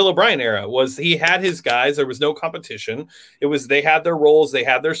issue with the Bill O'Brien era, was he had his guys. There was no competition. It was, they had their roles, they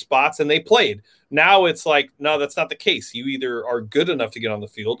had their spots, and they played. Now it's like, no, that's not the case. You either are good enough to get on the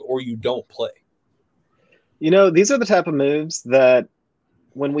field or you don't play. These are the type of moves that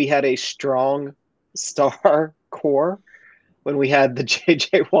when we had a strong star core, when we had the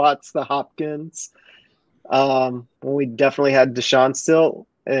J.J. Watts, the Hopkins, when we definitely had Deshaun still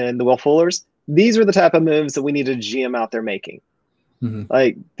and the Will Fullers, these are the type of moves that we need a GM out there making. Mm-hmm.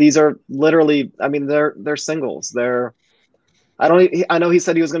 Like these are literally, I mean, they're singles. I know he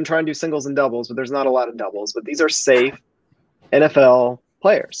said he was going to try and do singles and doubles, but there's not a lot of doubles. But these are safe NFL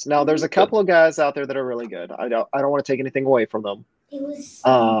players. Now there's a couple of guys out there that are really good. I don't want to take anything away from them.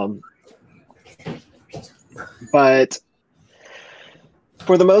 But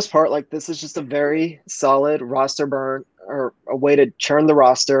for the most part, like this is just a very solid roster burn, or a way to churn the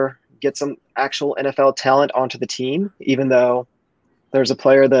roster, get some actual NFL talent onto the team, even though there's a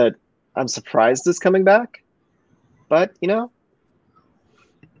player that I'm surprised is coming back. But,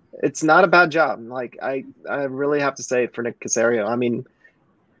 it's not a bad job. Like I really have to say it for Nick Caserio. I mean,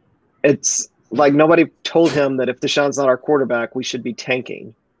 it's like nobody told him that if Deshaun's not our quarterback, we should be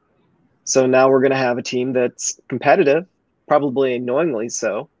tanking. So now we're going to have a team that's competitive, probably annoyingly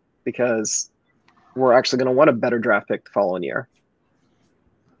so, because we're actually going to want a better draft pick the following year.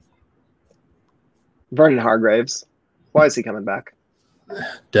 Vernon Hargreaves, why is he coming back?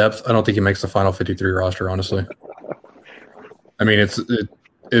 Depth. I don't think he makes the final 53 roster, honestly. I mean, I think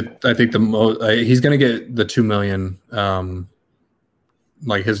he's going to get the $2 million.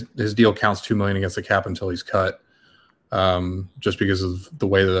 Like his deal counts $2 million against the cap until he's cut, just because of the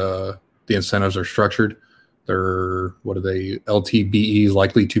way the incentives are structured. They're, what are they? LTBEs,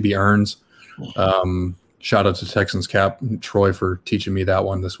 likely to be earns. Shout out to Texans cap Troy for teaching me that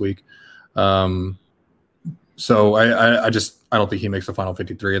one this week. So I don't think he makes the final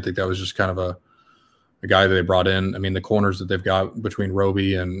 53. I think that was just kind of a guy that they brought in. I mean, the corners that they've got between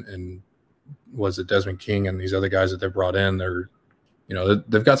Roby and was it Desmond King and these other guys that they've brought in,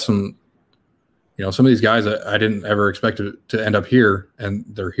 they've got some, some of these guys that I didn't ever expect to end up here, and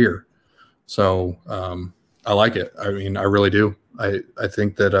they're here. So I like it. I mean, I really do. I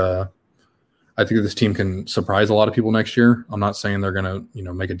think that this team can surprise a lot of people next year. I'm not saying they're going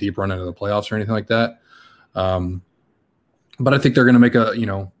to, make a deep run into the playoffs or anything like that. But I think they're going to make a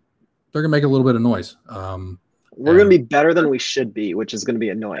little bit of noise. We're going to be better than we should be, which is going to be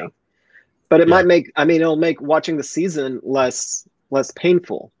annoying. But it'll make watching the season less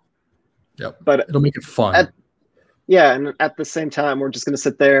painful. Yeah, but it'll make it fun. And at the same time, we're just going to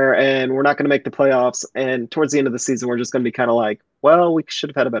sit there and we're not going to make the playoffs. And towards the end of the season, we're just going to be kind of like, well, we should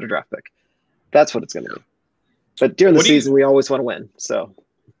have had a better draft pick. That's what it's going to be. But during the season, we always want to win. So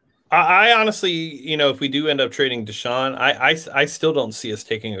I honestly, if we do end up trading Deshaun, I still don't see us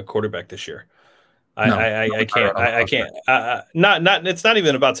taking a quarterback this year. I can't. Not. It's not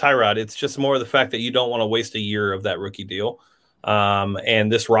even about Tyrod. It's just more the fact that you don't want to waste a year of that rookie deal.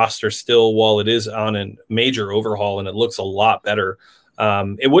 And this roster still, while it is on a major overhaul and it looks a lot better,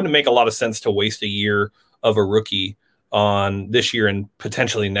 it wouldn't make a lot of sense to waste a year of a rookie on this year and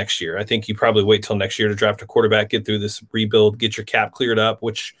potentially next year. I think you probably wait till next year to draft a quarterback, get through this rebuild, get your cap cleared up,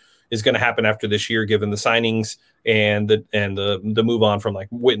 which is going to happen after this year, given the signings and the move on from like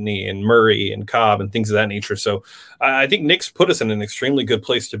Whitney and Murray and Cobb and things of that nature. So I think Nick's put us in an extremely good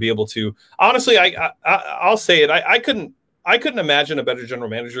place to be able to. Honestly, I'll say it. I couldn't imagine a better general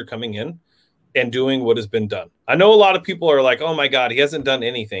manager coming in and doing what has been done. I know a lot of people are like, oh my God, he hasn't done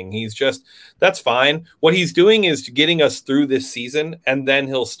anything. That's fine. What he's doing is getting us through this season, and then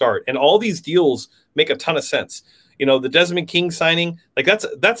he'll start. And all these deals make a ton of sense. The Desmond King signing, like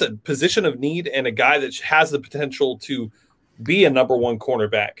that's a position of need and a guy that has the potential to be a number one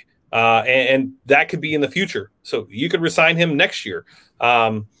cornerback. And that could be in the future. So you could resign him next year.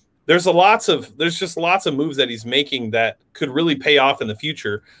 There's just lots of moves that he's making that could really pay off in the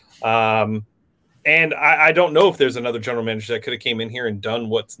future. And I don't know if there's another general manager that could have came in here and done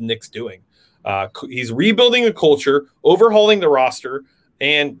what Nick's doing. He's rebuilding a culture, overhauling the roster,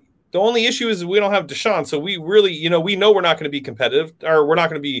 and the only issue is we don't have Deshaun. So we really, we know we're not going to be competitive, or we're not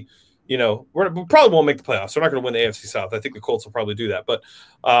going to be, we probably won't make the playoffs. We're not going to win the AFC South. I think the Colts will probably do that. But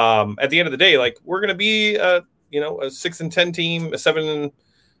at the end of the day, like, we're going to be, a 6-10 team, a 7-9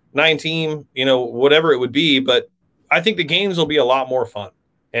 team, whatever it would be. But I think the games will be a lot more fun.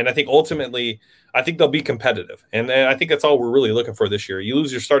 And I think ultimately, they'll be competitive. And I think that's all we're really looking for this year. You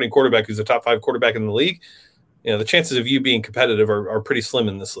lose your starting quarterback, who's a top 5 quarterback in the league, the chances of you being competitive are pretty slim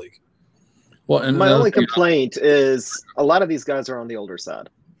in this league. Well, and my only complaint is a lot of these guys are on the older side.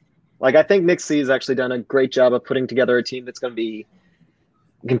 Like, I think Nick C has actually done a great job of putting together a team that's going to be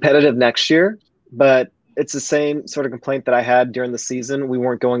competitive next year. But it's the same sort of complaint that I had during the season. We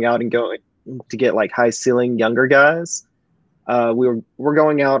weren't going out and going to get like high ceiling younger guys. We're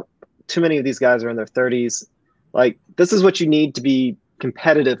going out. Too many of these guys are in their 30s. Like, this is what you need to be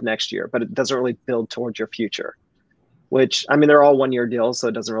competitive next year, but it doesn't really build towards your future, which, I mean, they're all 1-year deals, so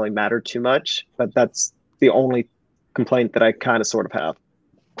it doesn't really matter too much, but that's the only complaint that I kind of sort of have.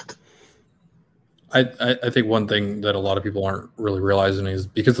 I think one thing that a lot of people aren't really realizing is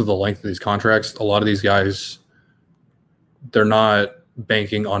because of the length of these contracts, a lot of these guys, they're not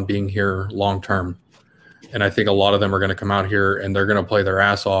banking on being here long-term. And I think a lot of them are going to come out here and they're going to play their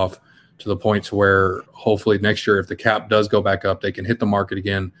ass off to the point to where hopefully next year, if the cap does go back up, they can hit the market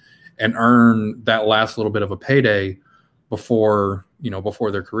again and earn that last little bit of a payday before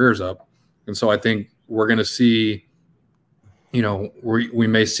their career's up. And so I think we're going to see, we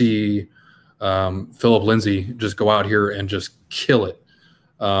may see Philip Lindsay just go out here and just kill it.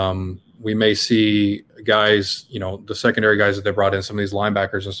 We may see guys, the secondary guys that they brought in, some of these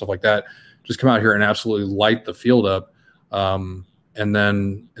linebackers and stuff like that, just come out here and absolutely light the field up, and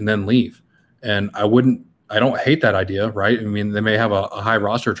then leave. And I don't hate that idea, right? I mean, they may have a high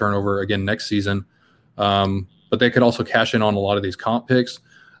roster turnover again next season, but they could also cash in on a lot of these comp picks.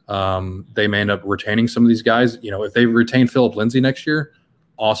 They may end up retaining some of these guys. If they retain Philip Lindsay next year,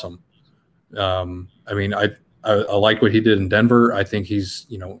 awesome. I mean, I like what he did in Denver. I think he's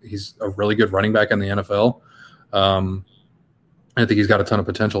a really good running back in the NFL. I think he's got a ton of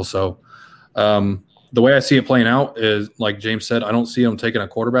potential. So the way I see it playing out is, like James said, I don't see them taking a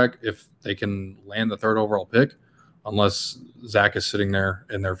quarterback if they can land the 3rd overall pick, unless Zach is sitting there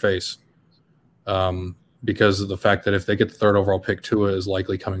in their face. Because of the fact that if they get the 3rd overall pick, Tua is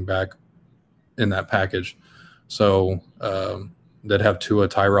likely coming back in that package. So they'd have Tua,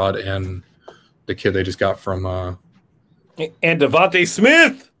 Tyrod, and the kid they just got from and Devontae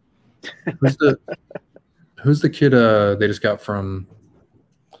Smith. Who's the kid they just got from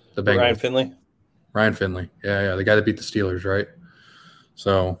the Bengals? Ryan Finley. Yeah, the guy that beat the Steelers, right?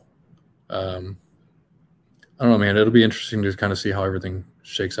 So I don't know, man. It'll be interesting to kind of see how everything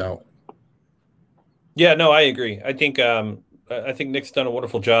shakes out. Yeah, no, I agree. I think Nick's done a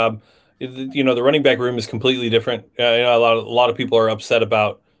wonderful job. The running back room is completely different. A lot of people are upset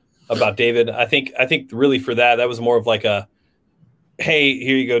about David. I think really for that was more of like a, hey,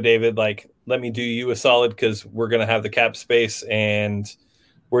 here you go, David. Like, let me do you a solid because we're gonna have the cap space and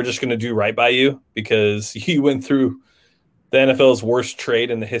we're just gonna do right by you because you went through the NFL's worst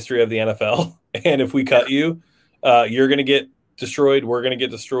trade in the history of the NFL. And if we cut you, you're gonna get destroyed. We're gonna get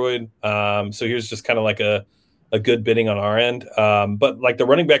destroyed. So here's just kind of like a good bidding on our end. But like the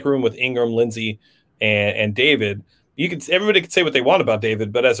running back room with Ingram, Lindsey, and David. Everybody could say what they want about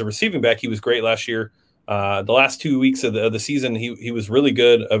David, but as a receiving back, he was great last year. The last 2 weeks of the season, he was really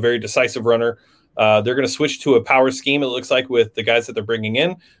good, a very decisive runner. They're going to switch to a power scheme, it looks like, with the guys that they're bringing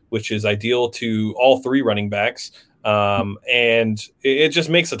in, which is ideal to all three running backs. And it just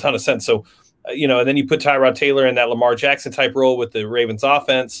makes a ton of sense. So, and then you put Tyrod Taylor in that Lamar Jackson type role with the Ravens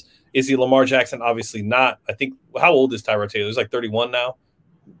offense. Is he Lamar Jackson? Obviously not. I think, how old is Tyrod Taylor? He's like 31 now,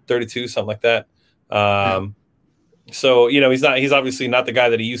 32, something like that. So, he's obviously not the guy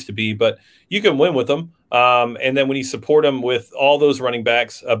that he used to be, but you can win with him. And then when you support him with all those running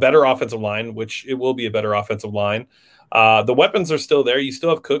backs, a better offensive line, which it will be a better offensive line. The weapons are still there. You still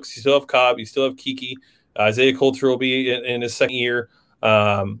have Cooks, you still have Cobb, you still have Kiki. Isaiah Coulter will be in his second year.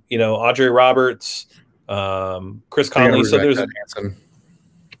 Andre Roberts, Chris Conley. So there's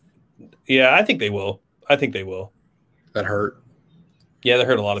I think they will. That hurt. Yeah, that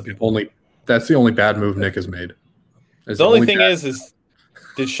hurt a lot of people. That's the only bad move Nick has made. The only thing is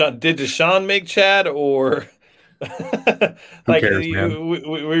did Deshaun make Chad or who cares, man?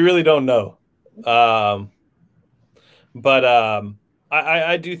 We really don't know. But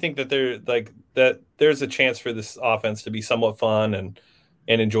I do think that there's a chance for this offense to be somewhat fun and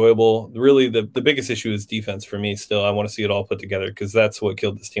enjoyable. Really, the biggest issue is defense for me. Still, I want to see it all put together because that's what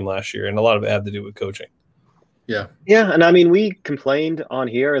killed this team last year, and a lot of it had to do with coaching. Yeah, and I mean, we complained on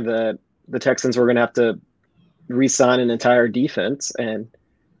here that the Texans were going to have to re-sign an entire defense, and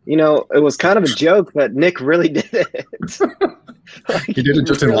it was kind of a joke, but Nick really did it. He did it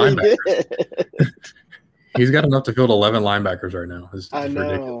just in linebackers. He's got enough to field 11 linebackers right now. It's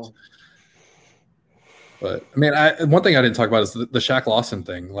ridiculous. But I mean, one thing I didn't talk about is the Shaq Lawson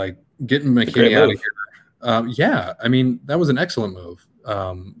thing, like getting McKinney out of here. I mean, that was an excellent move.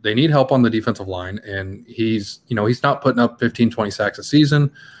 They need help on the defensive line, and he's not putting up 15, 20 sacks a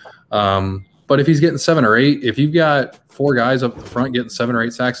season. But if he's getting 7 or 8, if you've got 4 guys up the front getting 7 or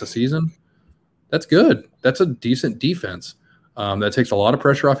 8 sacks a season, that's good. That's a decent defense. That takes a lot of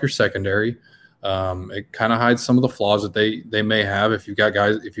pressure off your secondary. It kind of hides some of the flaws that they may have if you've got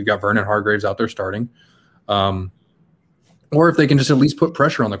Vernon Hargraves out there starting. Or if they can just at least put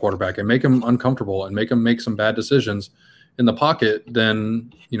pressure on the quarterback and make him uncomfortable and make him make some bad decisions in the pocket,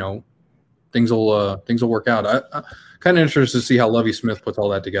 then things will work out. I'm kind of interested to see how Lovie Smith puts all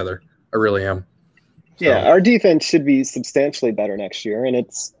that together. I really am. So. Yeah, our defense should be substantially better next year, and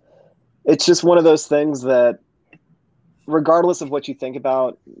it's just one of those things that, regardless of what you think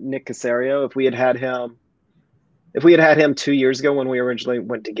about Nick Caserio, if we had had him 2 years ago when we originally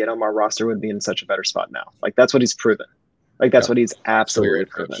went to get him, our roster would be in such a better spot now. Like, that's what he's proven. Like, that's what he's absolutely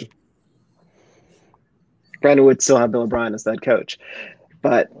proven. Brandon would still have Bill O'Brien as head coach,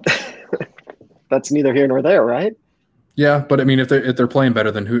 but that's neither here nor there, right? Yeah, but I mean, if they're playing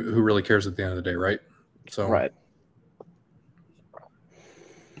better, then who really cares at the end of the day, right? So right.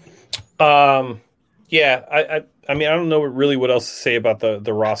 Yeah, I mean, I don't know really what else to say about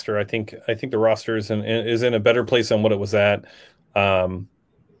the roster. I think the roster is in a better place than what it was at.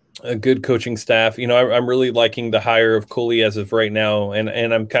 A good coaching staff. I'm really liking the hire of Coley as of right now,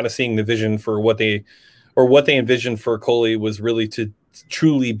 and I'm kind of seeing the vision for what they envisioned for Coley was really to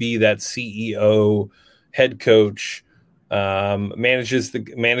truly be that CEO, head coach, manages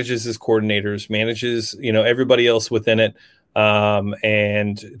his coordinators, manages everybody else within it.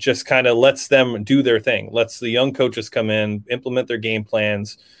 And just kind of lets them do their thing, lets the young coaches come in, implement their game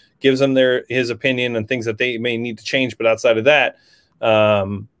plans, gives them his opinion and things that they may need to change. But outside of that, they're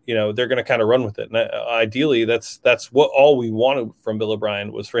going to kind of run with it. And ideally, that's what all we wanted from Bill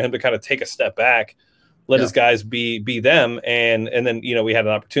O'Brien was for him to kind of take a step back, let his guys be them. And then, we had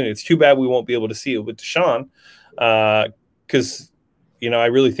an opportunity. It's too bad we won't be able to see it with Deshaun. Because, I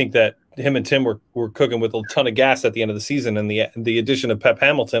really think that him and Tim were cooking with a ton of gas at the end of the season, and the addition of Pep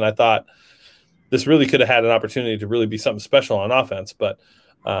Hamilton, I thought this really could have had an opportunity to really be something special on offense. But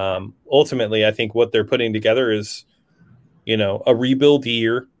ultimately, I think what they're putting together is, a rebuild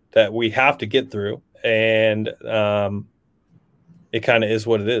year that we have to get through, and it kind of is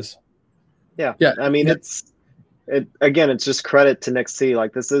what it is. Yeah. I mean, it's just credit to Nick C.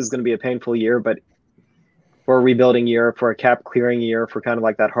 Like, this is going to be a painful year, but for a rebuilding year, for a cap clearing year, for kind of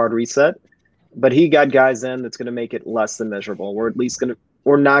like that hard reset. But he got guys in that's going to make it less than miserable. We're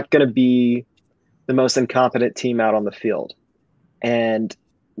not going to be the most incompetent team out on the field. And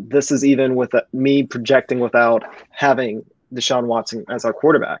this is even with me projecting without having Deshaun Watson as our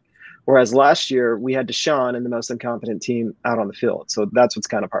quarterback. Whereas last year we had Deshaun and the most incompetent team out on the field. So that's what's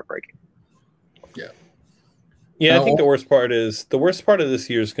kind of heartbreaking. Yeah. I think the worst part of this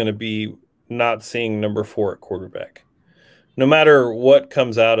year is going to be not seeing number 4 at quarterback. No matter what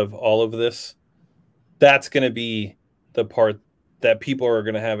comes out of all of this, that's going to be the part that people are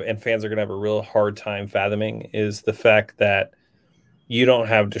going to have and fans are going to have a real hard time fathoming, is the fact that you don't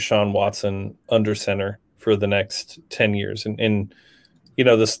have Deshaun Watson under center for the next 10 years. And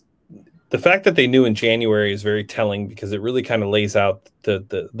the fact that they knew in January is very telling, because it really kind of lays out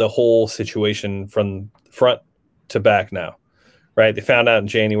the whole situation from front to back now, right? They found out in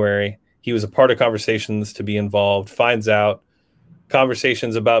January. He was a part of conversations to be involved, finds out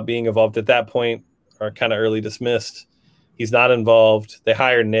conversations about being involved at that point are kind of early dismissed. He's not involved. They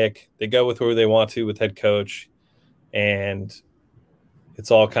hire Nick. They go with who they want to with head coach. And it's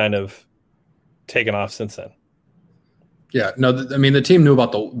all kind of taken off since then. Yeah, no, the team knew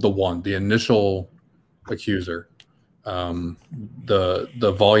about the initial accuser.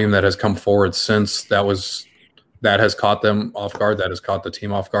 The volume that has come forward since that has caught them off guard. That has caught the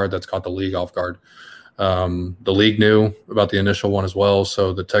team off guard. That's caught the league off guard. The league knew about the initial one as well.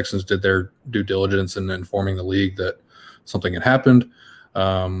 So the Texans did their due diligence in informing the league that something had happened.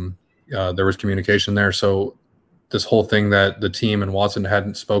 There was communication there. So this whole thing that the team and Watson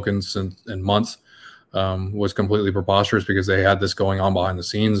hadn't spoken in months was completely preposterous, because they had this going on behind the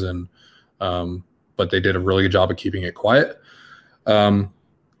scenes, and but they did a really good job of keeping it quiet.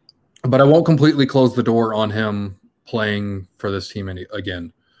 But I won't completely close the door on him playing for this team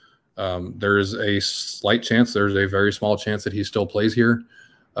again. There is a slight chance, there's a very small chance that he still plays here,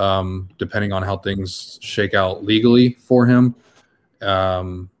 depending on how things shake out legally for him.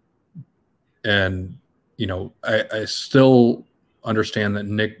 And, I still understand that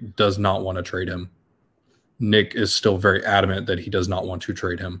Nick does not want to trade him. Nick is still very adamant that he does not want to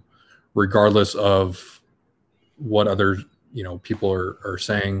trade him, regardless of what other, people are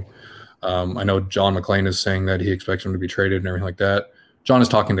saying. I know John McClain is saying that he expects him to be traded and everything like that. John is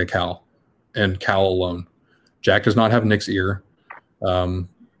talking to Cal, and Cal alone. Jack does not have Nick's ear.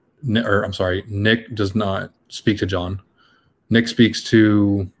 Nick does not speak to John. Nick speaks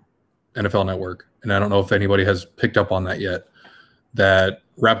to NFL Network, and I don't know if anybody has picked up on that yet, that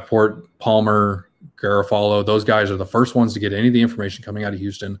Rappaport, Palmer, Garofalo, those guys are the first ones to get any of the information coming out of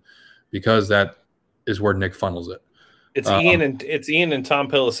Houston, because that is where Nick funnels it. It's Ian and Tom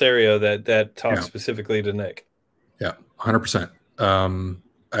Pellisario that talk specifically to Nick. Yeah, 100%. I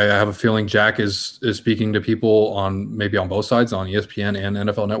have a feeling Jack is speaking to people maybe on both sides, on ESPN and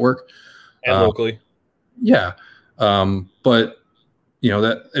NFL Network, and locally. Yeah, but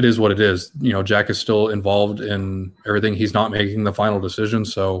that it is what it is. Jack is still involved in everything. He's not making the final decision,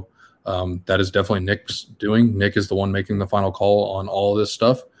 so that is definitely Nick's doing. Nick is the one making the final call on all of this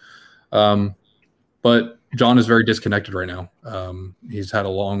stuff. But John is very disconnected right now. He's had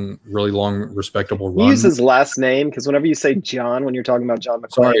a really long, respectable run. Use his last name, because whenever you say John, when you're talking about John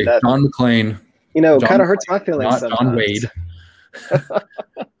McClain, John McClain. Kind of hurts my feelings. Not sometimes. John Wade.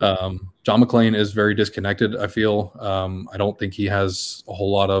 John McClain is very disconnected, I feel. I don't think he has a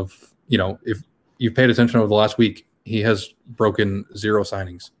whole lot of, if you've paid attention over the last week, he has broken 0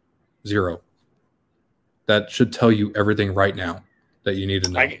 signings. 0. That should tell you everything right now that you need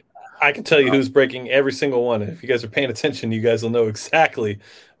to know. I can tell you who's breaking every single one. If you guys are paying attention, you guys will know exactly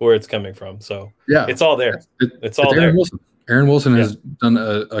where it's coming from. So yeah, it's all there. It's all Aaron there. Wilson. Aaron Wilson has done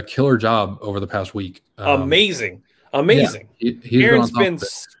a killer job over the past week. Amazing. Yeah, Aaron's been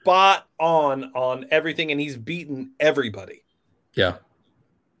spot on everything, and he's beaten everybody. Yeah.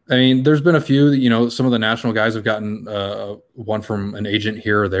 I mean, there's been a few, some of the national guys have gotten one from an agent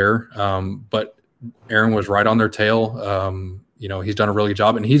here or there, but Aaron was right on their tail. He's done a really good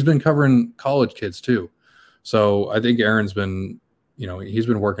job, and he's been covering college kids too. So I think Aaron's been, he's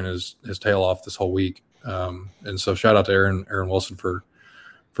been working his tail off this whole week. And so shout out to Aaron Wilson for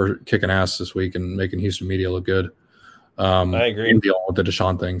kicking ass this week and making Houston media look good. I agree. Dealing with the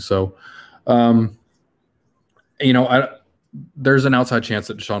Deshaun thing. So, there's an outside chance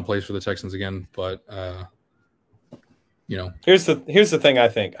that Deshaun plays for the Texans again, but here's the thing. I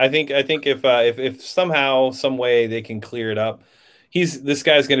think if somehow, some way they can clear it up, this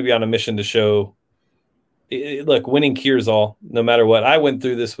guy's going to be on a mission to show. Look, winning cures all, no matter what. I went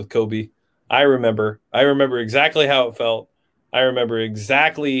through this with Kobe. I remember exactly how it felt. I remember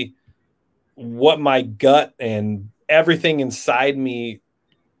exactly what my gut and everything inside me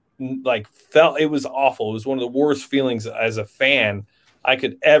felt. It was awful. It was one of the worst feelings as a fan I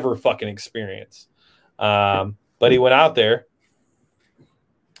could ever fucking experience. But he went out there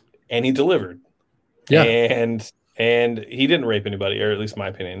and he delivered. Yeah. And he didn't rape anybody, or at least in my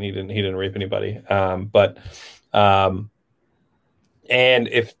opinion, he didn't rape anybody. And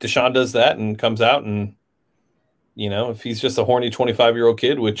if Deshaun does that and comes out and, if he's just a horny 25-year-old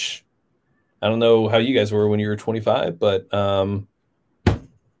kid, which I don't know how you guys were when you were 25, but,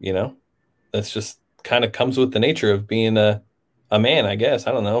 that's just kind of comes with the nature of being a man, I guess.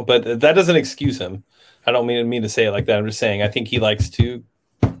 I don't know, but that doesn't excuse him. I don't mean to say it like that. I'm just saying I think he likes to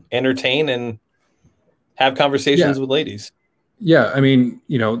entertain and have conversations with ladies. Yeah, I mean,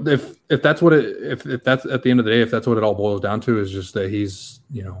 if that's what if that's at the end of the day, if that's what it all boils down to, is just that he's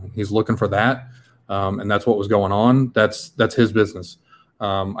looking for that, and that's what was going on. That's his business.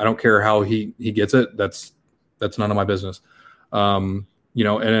 I don't care how he gets it. That's none of my business. And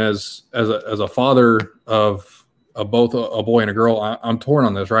as a father of both a boy and a girl, I'm torn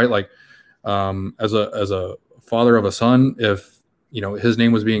on this, right? Like, as a father of a son, if his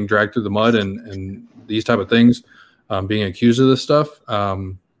name was being dragged through the mud and these type of things, being accused of this stuff,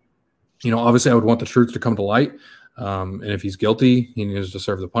 obviously I would want the truth to come to light. And if he's guilty, he needs to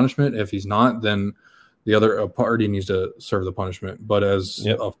serve the punishment. If he's not, then the other party needs to serve the punishment. But as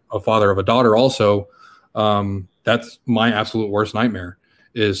a father of a daughter also, that's my absolute worst nightmare,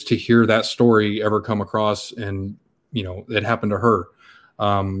 is to hear that story ever come across and, it happened to her.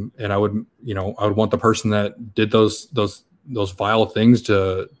 And I would want the person that did those vile things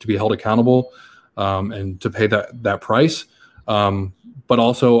to be held accountable, and to pay that price. But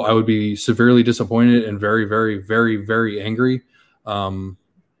also I would be severely disappointed and very, very, very, very angry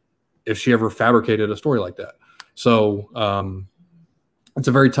if she ever fabricated a story like that. So it's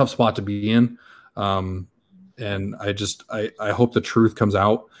a very tough spot to be in. And I hope the truth comes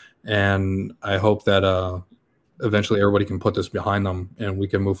out, and I hope that eventually everybody can put this behind them and we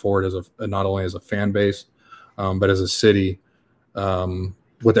can move forward as not only as a fan base, but as a city,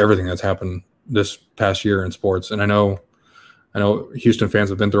 with everything that's happened this past year in sports. And I know Houston fans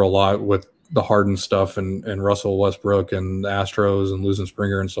have been through a lot with the Harden stuff and Russell Westbrook and the Astros and losing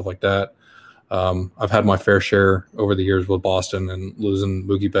Springer and stuff like that. I've had my fair share over the years with Boston and losing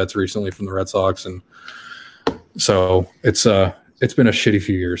Mookie Betts recently from the Red Sox. And so it's been a shitty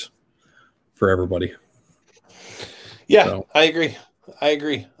few years for everybody. Yeah, so. I agree.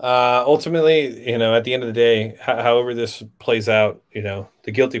 Ultimately, at the end of the day, however this plays out,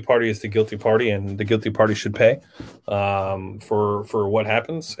 the guilty party is the guilty party, and the guilty party should pay for what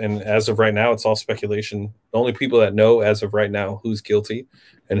happens. And as of right now, it's all speculation. The only people that know as of right now who's guilty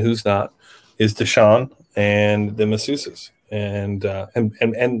and who's not is Deshaun and the masseuses and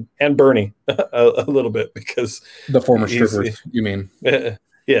Bernie a little bit, because the former strippers, you mean?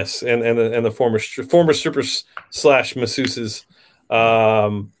 Yes, and the former strippers / masseuses.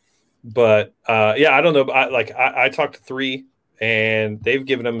 But I don't know. I talked to 3, and they've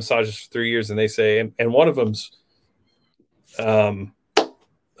given them massages for 3 years, and they say, and one of them's a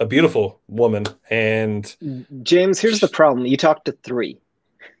beautiful woman. And James, here's the problem: you talked to 3.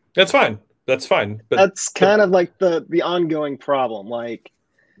 That's fine. But that's kind of like the ongoing problem. Like,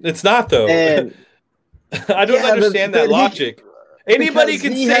 it's not though. And I don't understand that logic. Anybody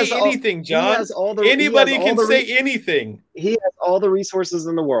can say anything, John. Anybody can say anything. He has all the resources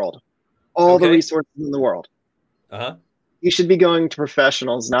in the world. The resources in the world. Uh-huh. You should be going to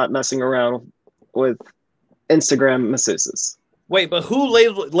professionals, not messing around with Instagram masseuses. Wait, but who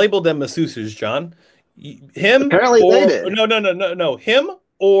labeled them masseuses, John? Him? Apparently they did. No. Him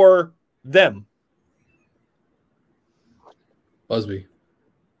or them? Busby.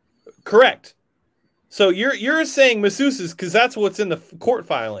 Correct. So you're saying masseuses because that's what's in the court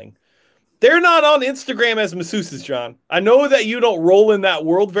filing. They're not on Instagram as masseuses, John. I know that you don't roll in that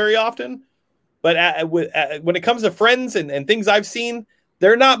world very often, but when it comes to friends and things I've seen,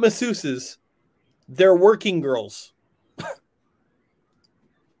 they're not masseuses. They're working girls.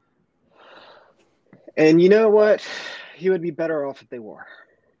 And you know what? You would be better off if they were.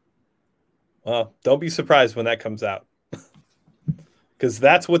 Well, don't be surprised when that comes out. Because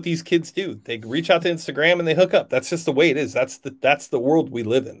that's what these kids do. They reach out to Instagram and they hook up. That's just the way it is. That's the world we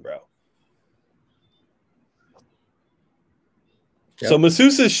live in, bro. Yep. So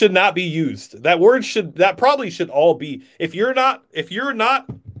masseuses should not be used. That probably should all be. If you're not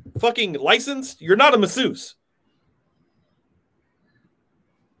fucking licensed, you're not a masseuse.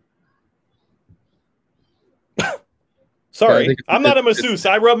 Sorry, yeah, I'm not a masseuse.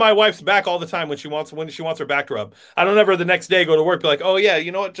 I rub my wife's back all the time when she wants her back to rub. I don't ever the next day go to work be like, oh yeah,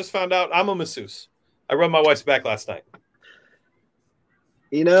 you know what? Just found out I'm a masseuse. I rubbed my wife's back last night.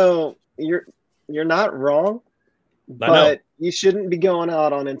 You're not wrong, but you shouldn't be going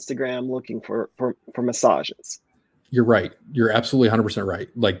out on Instagram looking for massages. You're right. You're absolutely 100% right.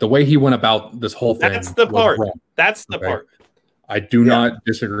 Like the way he went about this whole thing. That's the part. Wrong. That's the part. I do not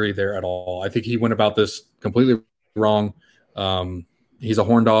disagree there at all. I think he went about this completely wrong. He's a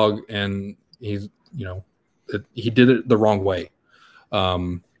horn dog, and he did it the wrong way.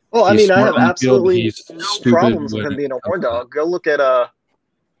 Well, I mean, I have absolutely no problems with him being a horn dog. Go look at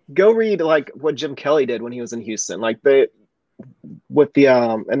go read like what Jim Kelly did when he was in Houston. Like and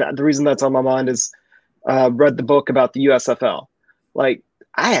the reason that's on my mind is read the book about the USFL. Like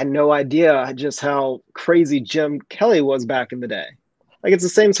I had no idea just how crazy Jim Kelly was back in the day. Like it's the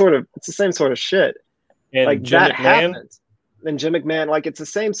same sort of shit. And like Jim that McMahon? happens. And Jim McMahon, like it's the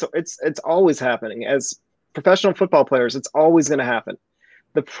same. So it's always happening as professional football players. It's always going to happen.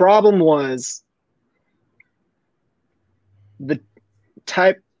 The problem was the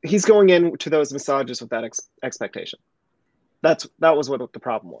type he's going into those massages with that expectation. That was what the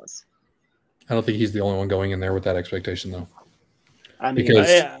problem was. I don't think he's the only one going in there with that expectation, though. I mean,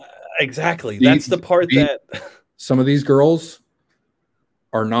 Because exactly. That's the part that some of these girls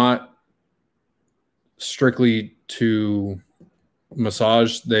are not strictly to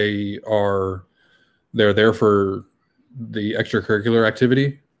massage. They're there for the extracurricular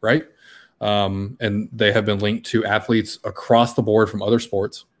activity, right? And they have been linked to athletes across the board from other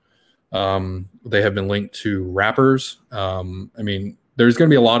sports. They have been linked to rappers. I mean, there's going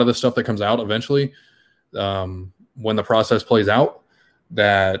to be a lot of the stuff that comes out eventually when the process plays out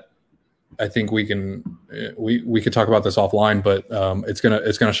that I think we could talk about this offline, but it's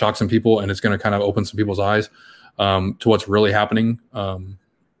gonna shock some people, and it's gonna kind of open some people's eyes to what's really happening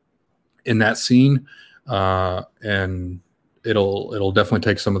in that scene, and it'll definitely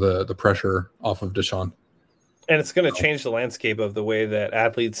take some of the pressure off of Deshaun. And it's going to change the landscape of the way that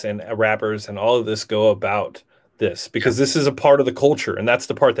athletes and rappers and all of this go about this, because this is a part of the culture, and that's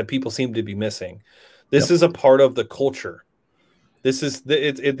the part that people seem to be missing. This is a part of the culture. This is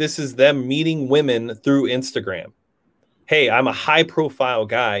this is them meeting women through Instagram. Hey, I'm a high profile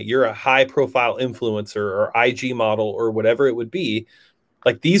guy. You're a high profile influencer or IG model or whatever it would be.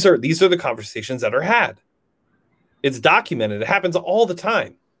 Like these are the conversations that are had. It's documented. It happens all the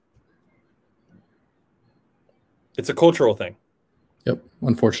time. It's a cultural thing. Yep,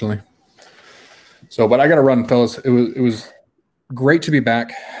 unfortunately. So, but I got to run, fellas. It was great to be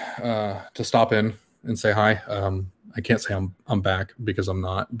back, to stop in and say hi. I can't say I'm back because I'm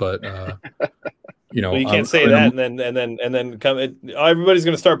not, but well, you can't say that and then come. Everybody's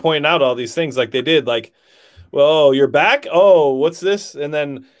going to start pointing out all these things like they did. Like, well, you're back. Oh, what's this? And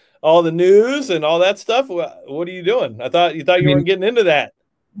then all the news and all that stuff. What are you doing? I thought you weren't getting into that.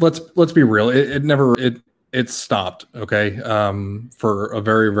 Let's be real. It stopped. Okay. For a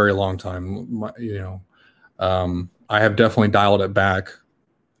very, very long time, I have definitely dialed it back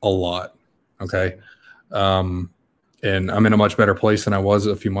a lot. Okay. And I'm in a much better place than I was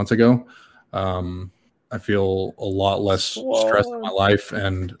a few months ago. I feel a lot less stress in my life,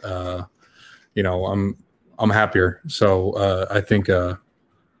 and I'm happier. So I think I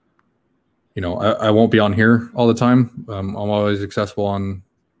won't be on here all the time. I'm always accessible on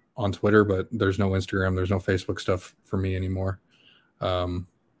Twitter, but there's no Instagram, there's no Facebook stuff for me anymore. I've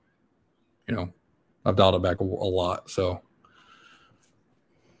dialed it back a lot. So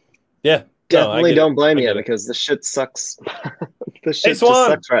yeah. Definitely don't blame you because the shit sucks. The shit just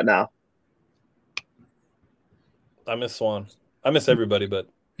sucks right now. I miss Swan. I miss everybody, but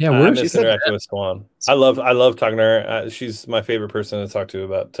yeah, I miss interacting with Swan. I love talking to her. She's my favorite person to talk to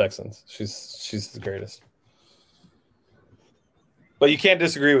about Texans. She's the greatest. But you can't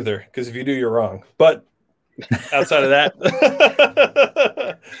disagree with her because if you do, you're wrong. But outside of that,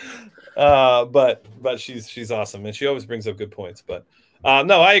 but she's awesome and she always brings up good points. But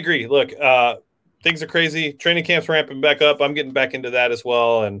no, I agree. Look, things are crazy. Training camp's ramping back up. I'm getting back into that as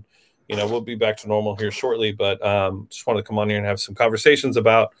well, and we'll be back to normal here shortly. But just wanted to come on here and have some conversations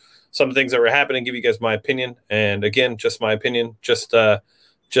about some of the things that were happening. Give you guys my opinion, and again, just my opinion, just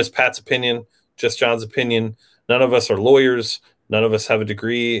Pat's opinion, just John's opinion. None of us are lawyers. None of us have a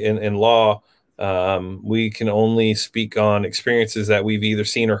degree in law. We can only speak on experiences that we've either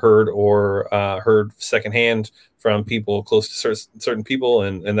seen or heard secondhand from people close to certain people,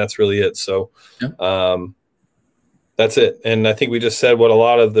 and that's really it. So that's it. And I think we just said what a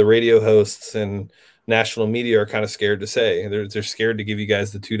lot of the radio hosts and national media are kind of scared to say. They're scared to give you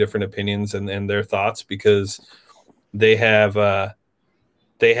guys the two different opinions and their thoughts because they have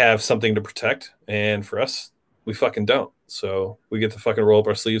something to protect. And for us, we fucking don't. So we get to fucking roll up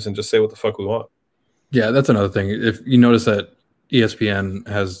our sleeves and just say what the fuck we want. Yeah, that's another thing. If you notice that ESPN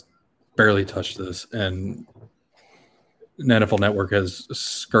has barely touched this and NFL Network has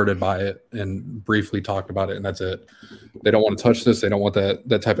skirted by it and briefly talked about it, and that's it. They don't want to touch this. They don't want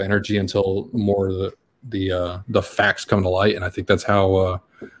that type of energy until more of the facts come to light. And I think that's how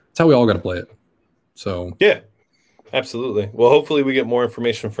we all got to play it. So yeah, absolutely. Well, hopefully we get more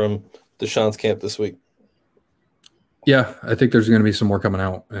information from Deshaun's camp this week. Yeah, I think there's going to be some more coming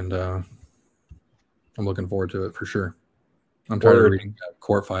out, and I'm looking forward to it for sure. I'm tired Word. of reading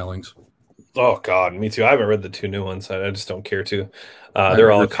court filings. Oh God, me too. I haven't read the 2 new ones. I just don't care to. I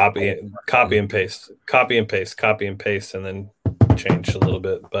They're all read copy and paste, copy and paste, and then change a little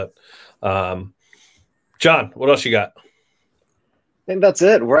bit. But John, what else you got? I think that's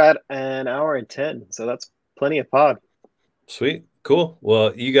it. We're at an hour and 10, so that's plenty of pod. Sweet, cool.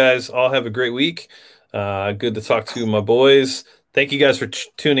 Well, you guys all have a great week. Good to talk to my boys. Thank you guys for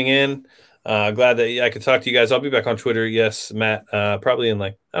tuning in. Glad that I could talk to you guys. I'll be back on Twitter. Yes, Matt. Probably in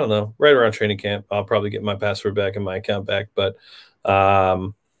I don't know, right around training camp. I'll probably get my password back and my account back. But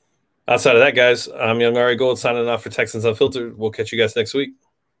outside of that, guys, I'm Young Ari Gold signing off for Texans Unfiltered. We'll catch you guys next week.